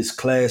look at this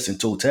class in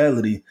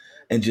totality,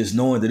 and just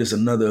knowing that it's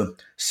another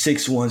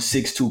 6'1",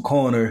 6'2"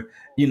 corner,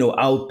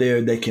 out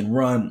there that can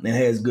run and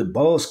has good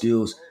ball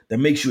skills, that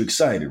makes you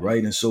excited,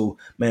 right? And so,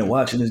 man,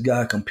 watching this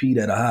guy compete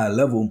at a high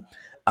level,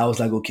 I was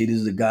like, okay, this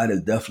is a guy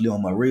that's definitely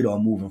on my radar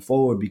moving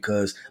forward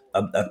because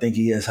I think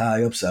he has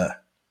high upside.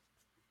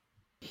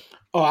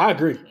 Oh, I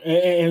agree.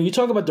 And you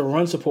talk about the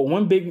run support.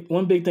 One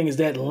big thing is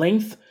that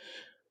length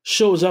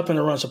shows up in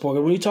the run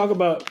support. When you talk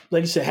about,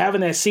 like you said,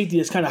 having that safety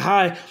that's kind of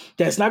high,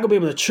 that's not going to be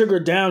able to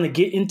trigger down and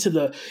get into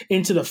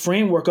the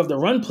framework of the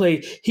run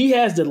play. He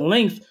has the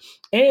length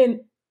and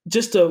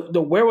just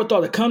the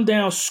wherewithal to come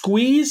down,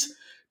 squeeze,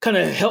 kind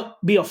of help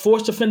be a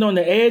force defender on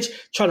the edge,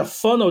 try to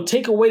funnel,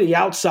 take away the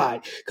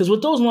outside. Because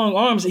with those long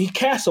arms, he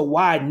casts a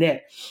wide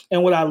net.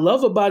 And what I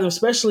love about him,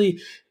 especially,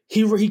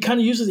 he kind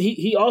of uses,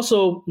 he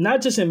also,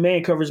 not just in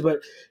man coverage,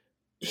 but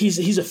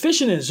he's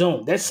efficient in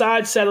zone. That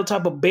side saddle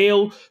type of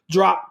bail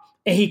drop,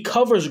 and he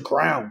covers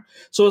ground.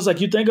 So it's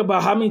like you think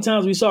about how many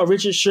times we saw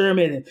Richard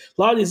Sherman and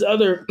a lot of these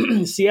other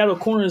Seattle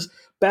corners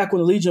back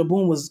when the Legion of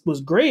Boom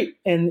was great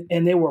and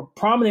they were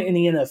prominent in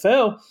the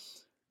NFL.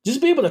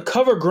 Just be able to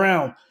cover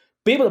ground,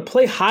 be able to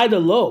play high to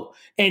low,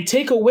 and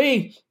take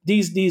away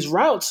these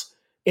routes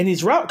and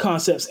these route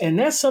concepts. And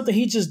that's something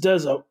he just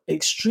does an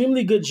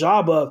extremely good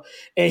job of.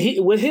 And he,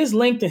 with his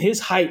length and his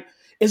height,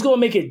 it's going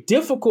to make it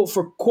difficult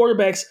for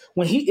quarterbacks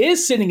when he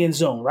is sitting in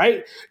zone,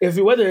 right?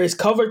 Whether it's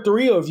cover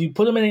 3 or if you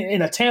put him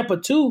in a Tampa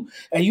 2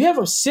 and you have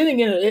him sitting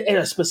in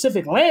a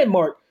specific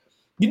landmark,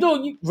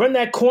 you run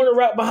that corner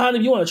route behind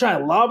him, you want to try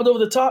and lob it over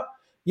the top.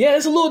 Yeah,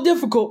 it's a little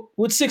difficult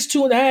with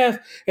 6'2.5"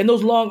 and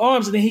those long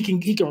arms, and then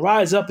he can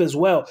rise up as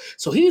well.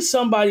 So he's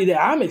somebody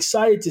that I'm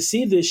excited to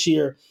see this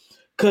year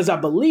because I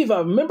believe I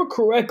remember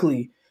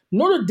correctly,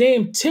 Notre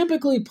Dame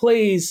typically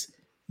plays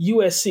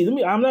USC.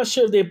 I'm not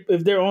sure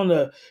if they're on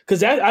the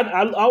because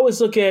I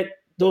always look at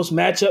those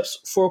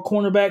matchups for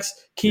cornerbacks,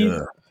 Keith.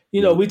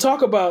 Yeah. We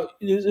talk about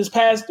this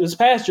past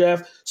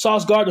draft,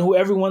 Sauce Gardner, who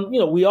everyone,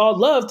 we all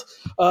loved.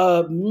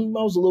 I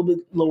was a little bit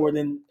lower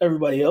than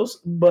everybody else,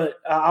 but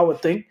I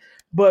would think.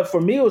 But for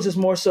me, it was just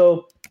more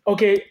so,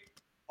 okay,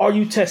 are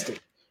you tested?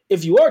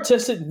 If you are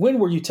tested, when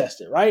were you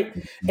tested, right?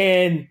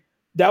 And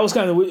that was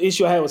kind of the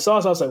issue I had with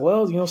Sauce. I was like,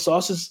 well,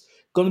 Sauce is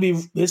going to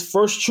be his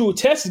first true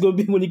test is going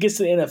to be when he gets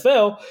to the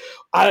NFL.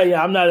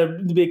 I'm not a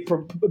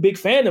big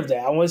fan of that.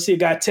 I want to see a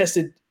guy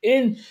tested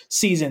in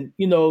season,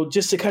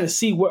 just to kind of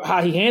see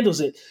how he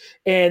handles it.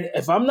 And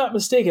if I'm not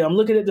mistaken, I'm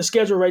looking at the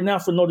schedule right now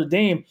for Notre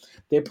Dame.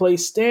 They play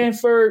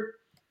Stanford,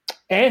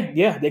 and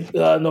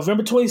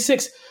November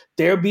 26th,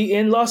 they'll be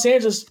in Los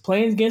Angeles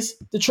playing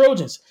against the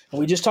Trojans. And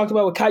we just talked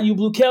about with Caillou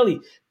Blue Kelly.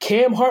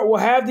 Cam Hart will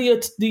have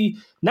the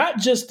not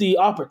just the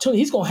opportunity,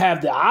 he's going to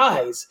have the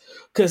eyes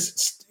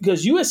because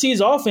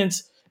USC's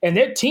offense and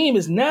their team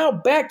is now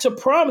back to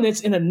prominence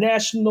in a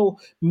national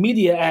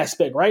media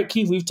aspect, right,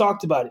 Keith? We've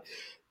talked about it.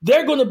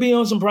 They're going to be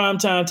on some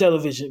primetime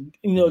television.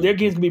 Their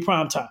game's going to be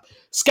primetime.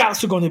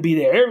 Scouts are going to be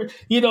there.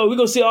 We're going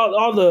to see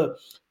all the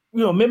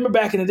remember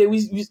back in the day,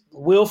 we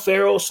Will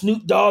Ferrell,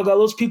 Snoop Dogg, all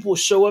those people will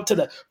show up to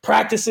the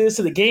practices,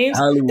 to the games.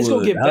 It's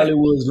gonna get better.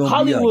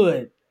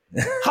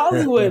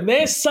 Hollywood,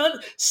 man,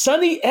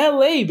 sunny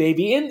LA,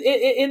 baby, in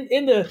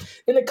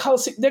the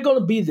Coliseum, they're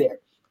gonna be there,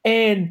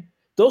 and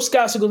those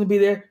scouts are gonna be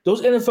there.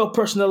 Those NFL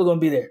personnel are gonna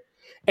be there,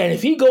 and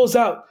if he goes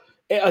out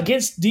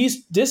against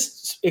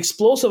this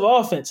explosive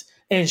offense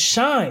and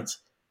shines,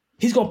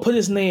 he's gonna put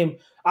his name.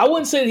 I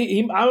wouldn't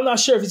say I'm not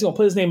sure if he's going to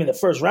put his name in the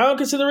first round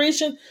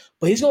consideration,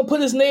 but he's going to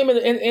put his name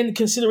in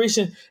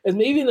consideration as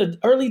maybe in the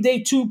early day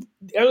two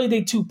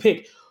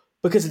pick.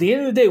 Because at the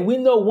end of the day, we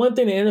know one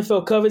thing the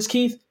NFL covers,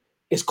 Keith,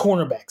 is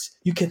cornerbacks.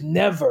 You can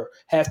never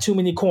have too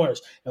many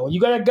corners. And when you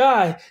got a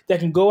guy that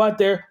can go out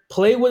there,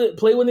 play with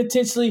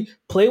intensity,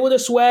 play with a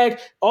swag,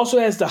 also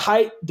has the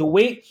height, the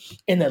weight,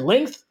 and the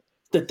length,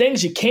 the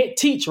things you can't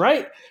teach,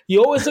 right?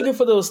 You're always looking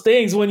for those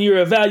things when you're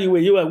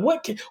evaluating. You're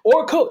like,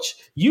 or coach,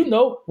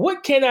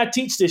 what can I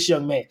teach this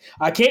young man?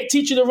 I can't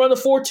teach you to run a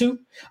 4.2.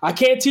 I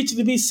can't teach you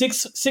to be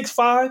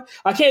 6'5".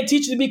 I can't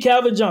teach you to be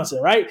Calvin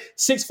Johnson, right?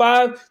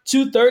 6'5",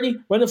 230,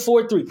 run a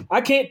 4.3.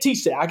 I can't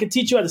teach that. I can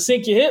teach you how to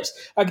sink your hips.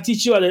 I can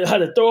teach you how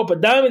to throw up a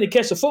diamond and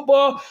catch a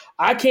football.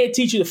 I can't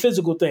teach you the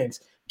physical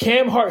things.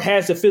 Cam Hart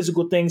has the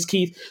physical things,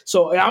 Keith.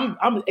 So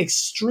I'm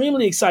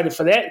extremely excited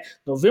for that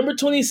November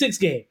 26th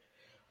game.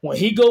 When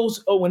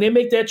when they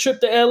make that trip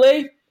to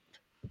LA,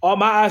 all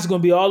my eyes are going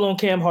to be all on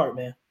Cam Hart,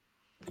 man.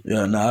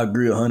 Yeah, no, I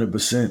agree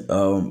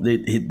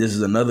 100%. This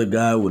is another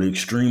guy with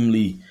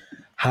extremely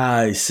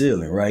high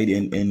ceiling, right?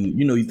 And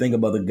you think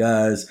about the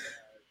guys,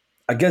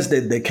 I guess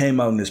that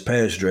came out in this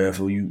past draft,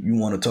 or you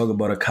want to talk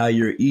about a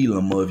Kyer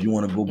Elam, or if you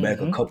want to go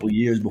back a couple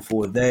years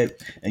before that,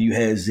 and you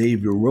had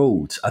Xavier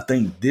Rhodes. I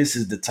think this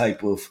is the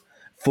type of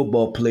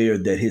football player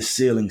that his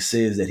ceiling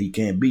says that he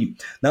can be.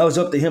 Now it's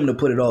up to him to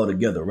put it all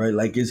together, right?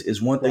 Like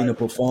it's one thing to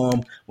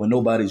perform when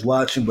nobody's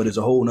watching, but it's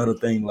a whole other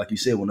thing, like you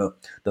said, when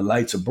the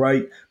lights are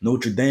bright.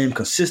 Notre Dame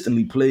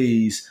consistently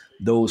plays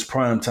those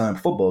primetime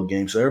football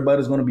games. So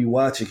everybody's going to be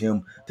watching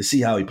him to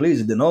see how he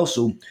plays it. Then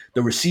also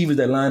the receivers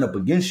that line up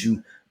against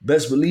you,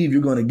 best believe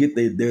you're going to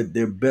get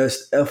their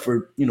best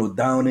effort,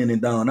 down in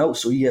and down out.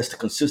 So he has to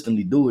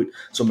consistently do it.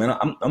 So, man,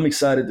 I'm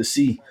excited to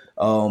see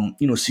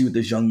what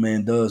this young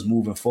man does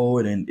moving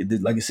forward. And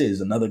like I said,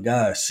 it's another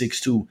guy,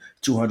 6'2",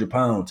 200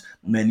 pounds.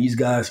 Man, these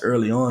guys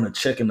early on are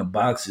checking the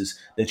boxes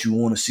that you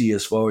want to see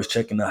as far as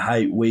checking the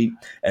height, weight,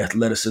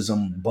 athleticism,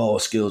 ball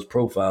skills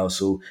profile.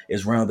 So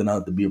it's rounding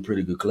out to be a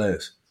pretty good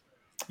class.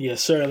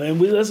 Yes, sir. And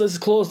let's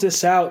close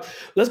this out.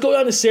 Let's go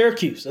down to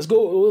Syracuse. Let's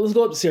go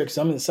up to Syracuse.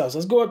 I'm in the South. So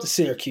let's go up to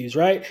Syracuse,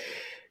 right?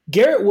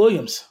 Garrett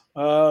Williams,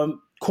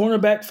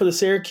 cornerback for the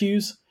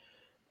Syracuse.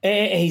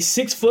 And he's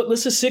 6 foot.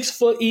 Let's just 6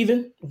 foot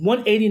even,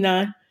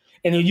 189.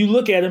 And when you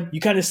look at him,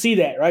 you kind of see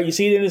that, right? You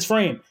see it in his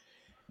frame.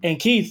 And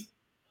Keith,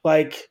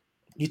 like,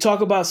 you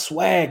talk about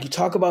swag, you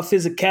talk about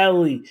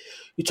physicality,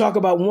 you talk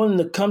about wanting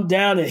to come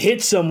down and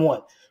hit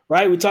someone,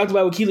 right? We talked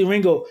about with Keely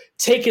Ringo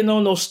taking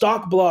on those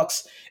stock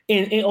blocks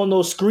and on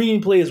those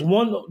screen plays,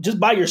 one just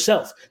by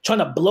yourself, trying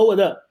to blow it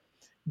up.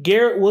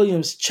 Garrett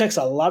Williams checks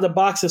a lot of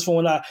boxes for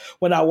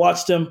when I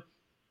watched him.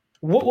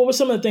 What were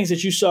some of the things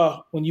that you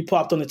saw when you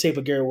popped on the tape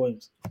of Garrett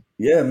Williams?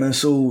 Yeah, man.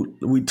 So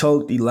we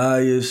talked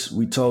Elias,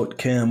 we talked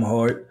Cam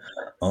Hart.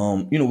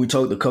 We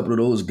talked a couple of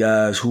those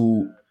guys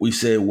who we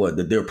said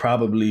that they're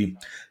probably,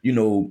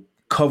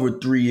 cover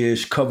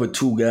 3-ish, cover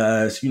 2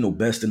 guys,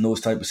 best in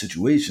those type of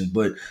situations.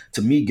 But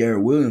to me,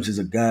 Garrett Williams is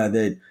a guy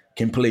that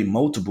can play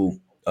multiple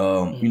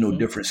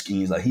different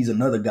schemes. Like he's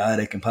another guy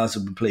that can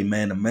possibly play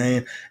man to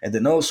man. And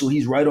then also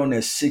he's right on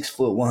that 6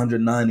 foot,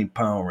 190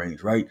 pound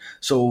range, right?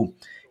 So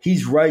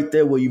he's right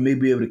there where you may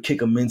be able to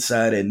kick him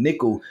inside at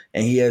nickel,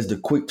 and he has the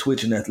quick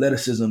twitch and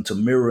athleticism to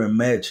mirror and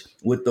match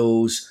with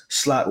those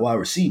slot wide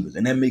receivers,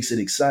 and that makes it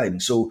exciting.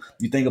 So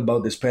you think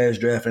about this past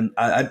draft, and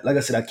I like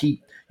I said, I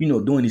keep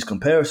doing these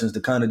comparisons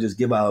to kind of just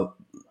give our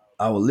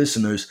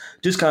listeners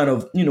just kind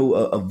of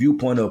a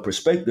viewpoint or a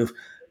perspective,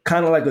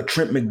 kind of like a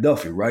Trent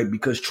McDuffie, right?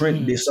 Because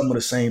Trent did some of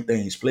the same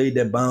things, played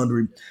that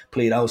boundary,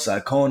 played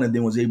outside corner,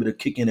 then was able to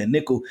kick in a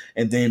nickel.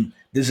 And then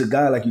there's a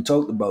guy like you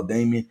talked about,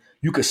 Damien.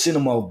 You could send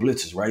him off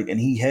blitzes, right? And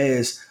he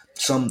has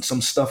some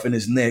stuff in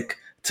his neck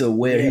to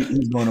where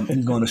he's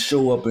gonna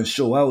show up and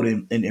show out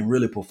and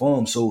really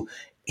perform. So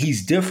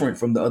he's different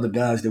from the other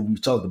guys that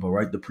we've talked about,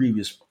 right? The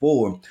previous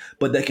four,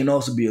 but that can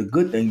also be a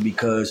good thing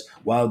because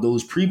while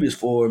those previous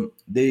four,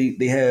 they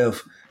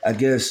have, I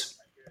guess,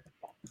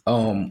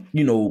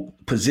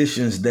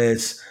 positions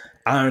that's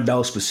ironed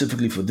out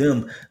specifically for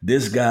them.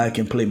 This guy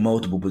can play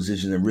multiple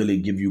positions and really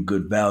give you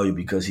good value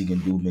because he can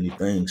do many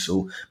things.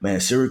 So, man,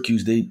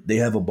 Syracuse, they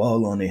have a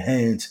ball on their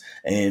hands,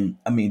 and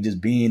I mean, just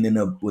being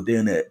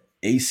within the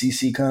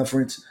ACC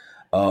conference.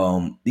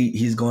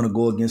 He's going to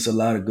go against a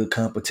lot of good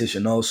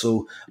competition.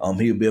 Also,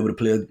 he'll be able to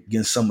play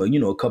against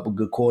a couple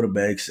good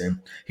quarterbacks, and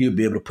he'll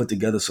be able to put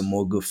together some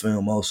more good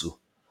film. Also,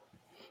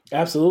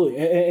 absolutely,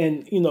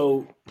 and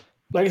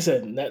like I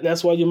said,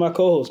 that's why you're my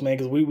co-host, man.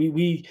 Because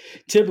we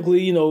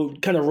typically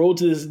kind of roll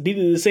to this beat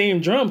of the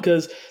same drum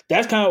because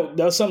that's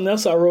something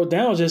else I wrote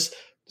down. Just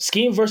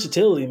scheme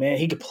versatility, man.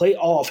 He could play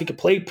off, he could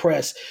play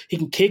press, he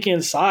can kick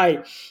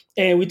inside.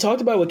 And we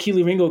talked about with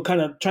Keely Ringo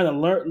kind of trying to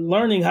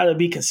learning how to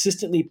be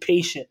consistently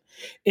patient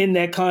in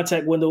that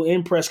contact window,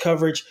 in press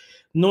coverage,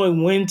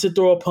 knowing when to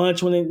throw a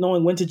punch,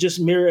 knowing when to just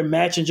mirror and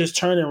match and just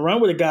turn and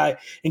run with a guy.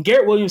 And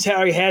Garrett Williams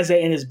already has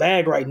that in his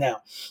bag right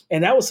now.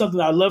 And that was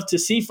something I'd love to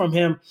see from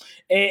him.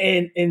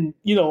 And I'm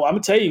going to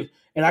tell you,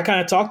 and I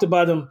kind of talked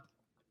about him,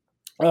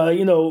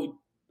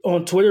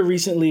 on Twitter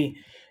recently,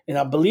 and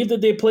I believe that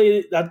they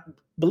played,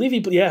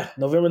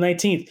 November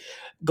 19th,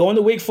 going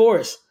to Wake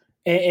Forest.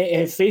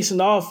 And facing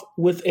off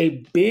with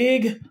a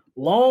big,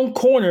 long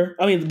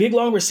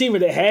receiver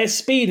that has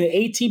speed, and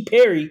A.T.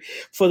 Perry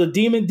for the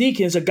Demon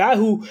Deacons, a guy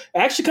who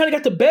actually kind of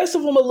got the best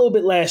of him a little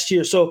bit last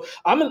year. So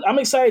I'm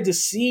excited to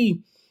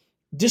see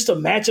just the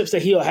matchups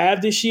that he'll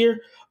have this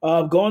year.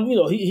 He's going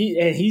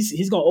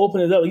to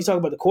open it up. He's talking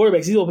about the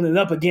quarterbacks. He's opening it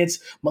up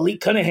against Malik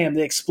Cunningham,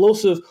 the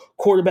explosive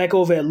quarterback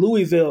over at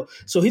Louisville.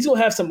 So he's going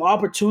to have some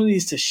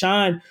opportunities to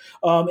shine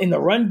in the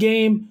run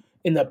game,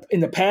 in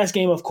the pass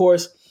game, of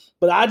course.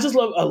 But I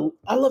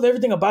love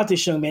everything about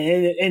this young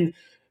man, and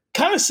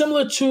kind of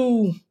similar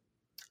to,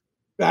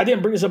 I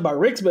didn't bring this up about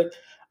Ricks, but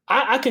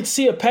I could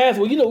see a path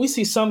where we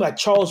see some like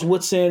Charles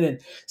Woodson and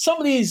some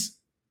of these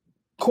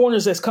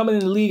corners that's coming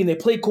in the league and they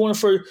play corner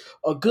for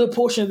a good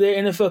portion of their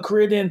NFL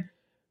career. Then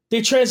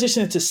they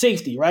transition into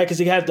safety, right? Because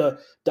they have the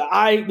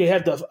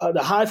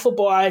high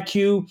football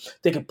IQ.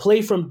 They can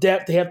play from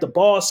depth. They have the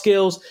ball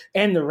skills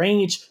and the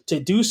range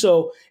to do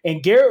so.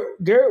 And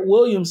Garrett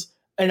Williams.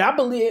 And I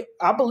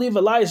believe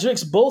Elias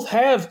Ricks both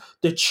have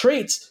the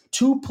traits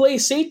to play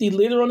safety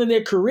later on in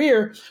their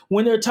career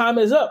when their time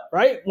is up,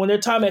 right? When their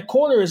time at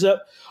corner is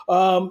up,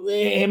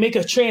 and make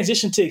a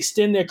transition to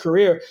extend their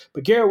career.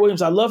 But Garrett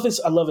Williams, I love his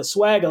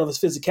swag, I love his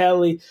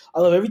physicality, I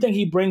love everything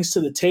he brings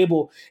to the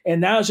table. And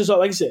now it's just all,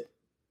 like I said,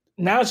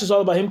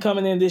 all about him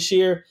coming in this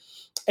year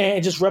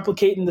and just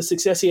replicating the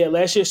success he had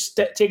last year,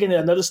 taking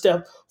another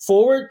step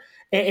forward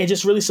and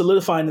just really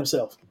solidifying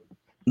himself.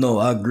 No,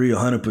 I agree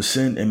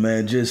 100%. And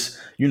man, just,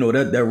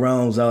 that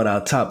rounds out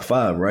our top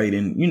five, right?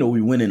 And,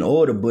 we went in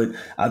order, but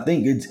I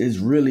think it's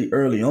really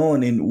early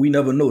on and we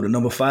never know. The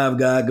number 5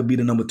 guy could be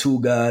the number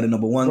 2 guy. The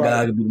number 1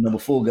 guy could be the number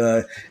 4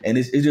 guy. And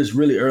it's just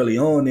really early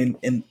on.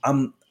 And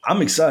I'm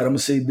excited. I'm going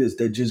to say this,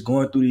 that just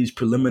going through these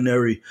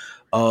preliminary,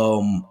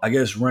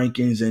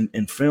 rankings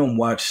and film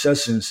watch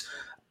sessions,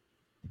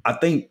 I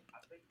think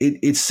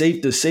it's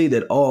safe to say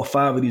that all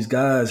 5 of these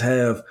guys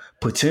have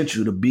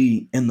potential to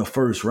be in the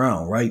first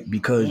round, right?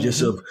 Because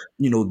just of,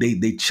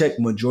 they check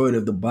majority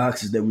of the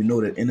boxes that we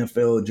know that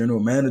NFL general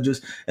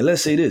managers, and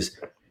let's say this,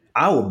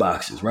 our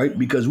boxes, right?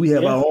 Because we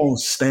have our own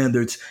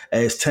standards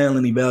as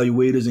talent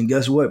evaluators. And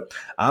guess what?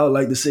 I would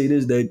like to say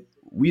this, that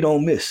we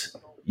don't miss.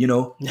 We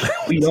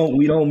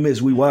don't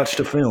miss. We watch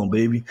the film,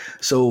 baby.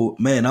 So,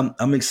 man,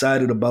 I'm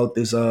excited about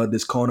this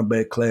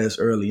cornerback class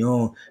early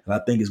on, and I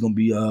think it's going to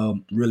be a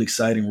really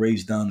exciting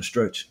race down the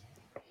stretch.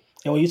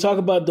 And when you talk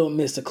about don't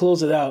miss, to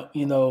close it out, the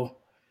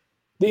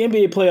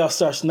NBA playoffs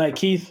starts tonight,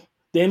 Keith.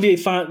 The NBA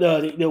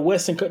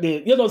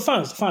the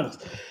finals.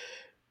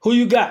 Who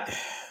you got?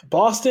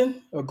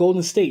 Boston or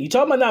Golden State? You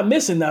talking about not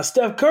missing now?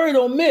 Steph Curry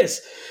don't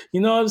miss.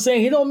 You know what I'm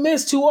saying? He don't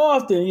miss too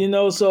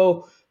often.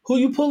 So. Who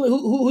you pulling?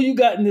 Who you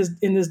got in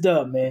this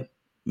dub, man?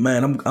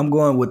 Man, I'm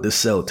going with the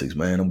Celtics,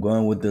 man. I'm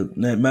going with the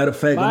matter of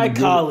fact. I'm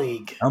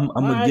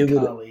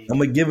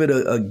gonna give it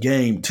a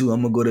game too.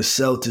 I'm gonna go to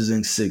Celtics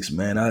in 6,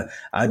 man.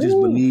 I just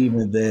believe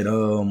in that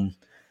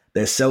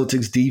that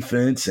Celtics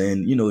defense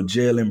and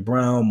Jaylen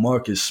Brown,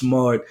 Marcus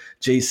Smart,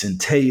 Jason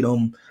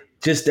Tatum.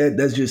 Just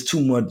that's just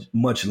too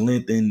much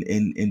length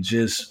and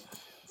just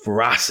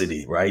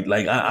ferocity, right?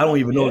 Like I don't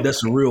even know if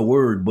that's a real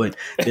word, but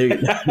they're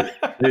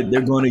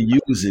going to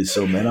use it.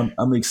 So man,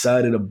 I'm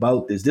excited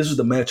about this. This was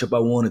the matchup I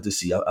wanted to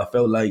see. I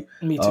felt like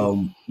Me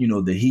too.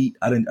 The Heat.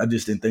 I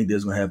just didn't think they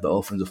was going to have the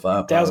offensive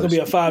firepower. That was going to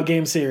be a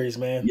 5-game series,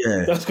 man.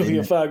 Yeah, that was going to be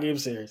a 5-game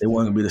series. They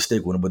weren't going to be the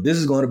stick with them, but this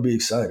is going to be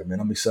exciting, man.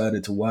 I'm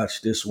excited to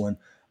watch this one.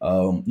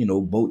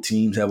 Both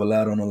teams have a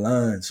lot on the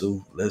line,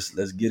 so let's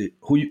get it.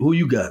 Who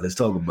you got? Let's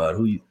talk about it.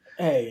 Who you.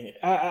 Hey,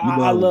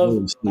 I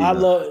love. Yeah,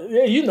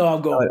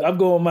 I'm going. I'm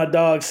going with my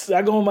dogs.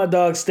 I go with my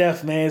dog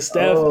Steph, man.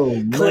 Steph,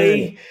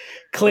 Clay.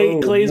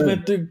 Clay's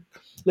been through.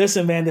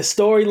 Listen, man, the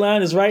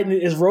storyline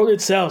is wrote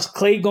itself.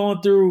 Clay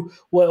going through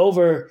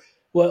over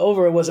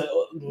was it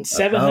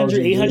 700,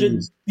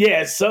 800?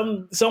 Yeah,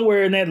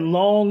 somewhere in that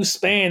long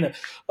span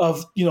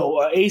of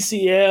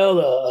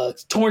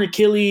ACL, torn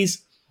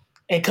Achilles,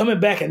 and coming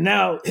back, and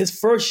now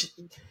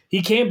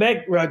he came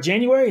back around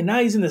January, and now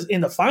he's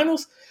in the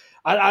finals.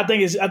 I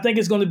think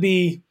it's going to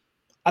be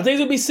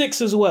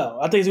 6 as well.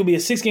 I think it's going to be a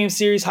 6-game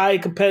series, highly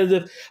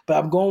competitive. But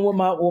I'm going with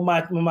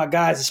my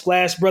guys, the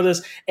Splash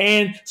Brothers,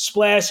 and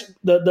Splash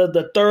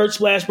the third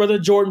Splash brother,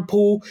 Jordan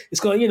Poole. It's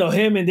going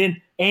him, and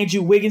then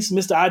Andrew Wiggins,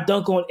 Mr. I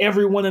dunk on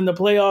everyone in the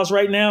playoffs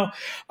right now.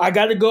 I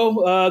got to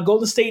go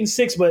Golden State in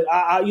 6, but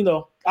I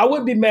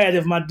wouldn't be mad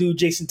if my dude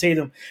Jason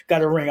Tatum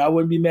got a ring. I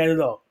wouldn't be mad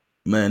at all.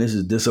 Man, this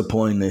is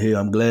disappointing to hear.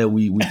 I'm glad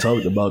we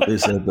talked about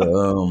this at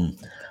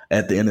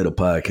the end of the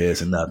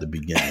podcast and not the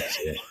beginning.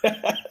 Yeah.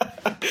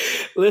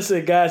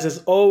 Listen, guys,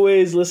 as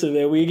always,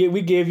 man,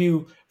 we gave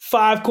you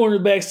 5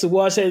 cornerbacks to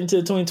watch heading into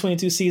the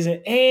 2022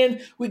 season,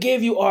 and we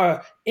gave you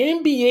our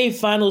NBA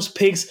Finals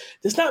picks.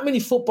 There's not many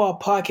football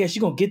podcasts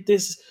you're going to get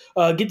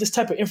this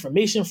type of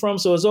information from.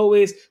 So as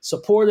always,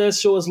 support us,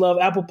 show us love,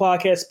 Apple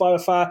Podcasts,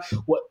 Spotify,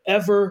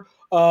 whatever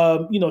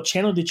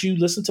channel that you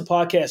listen to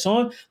podcasts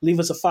on. Leave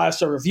us a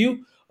 5-star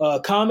review.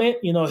 Comment,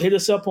 hit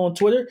us up on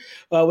Twitter,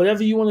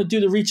 whatever you want to do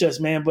to reach us,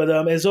 man. But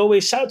as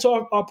always, shout out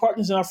to our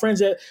partners and our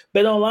friends at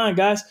Bet Online,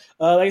 guys.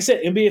 Like I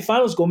said, NBA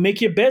Finals, go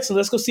make your bets and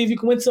let's go see if you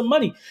can win some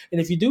money.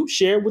 And if you do,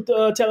 share it with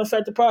the Talent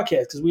Factor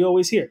podcast because we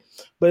always here.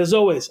 But as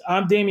always,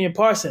 I'm Damian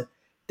Parson.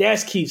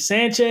 That's Keith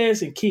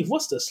Sanchez. And Keith,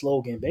 what's the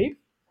slogan, baby?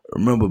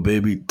 Remember,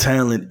 baby,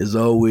 talent is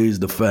always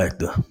the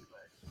factor.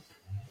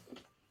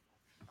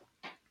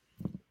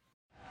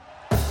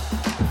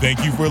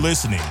 Thank you for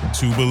listening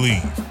to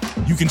Believe.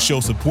 You can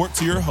show support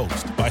to your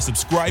host by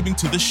subscribing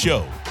to the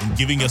show and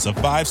giving us a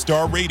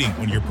 5-star rating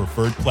on your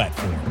preferred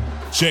platform.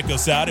 Check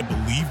us out at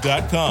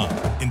Believe.com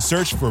and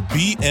search for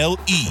BLEAV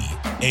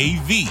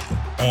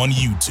on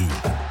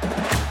YouTube.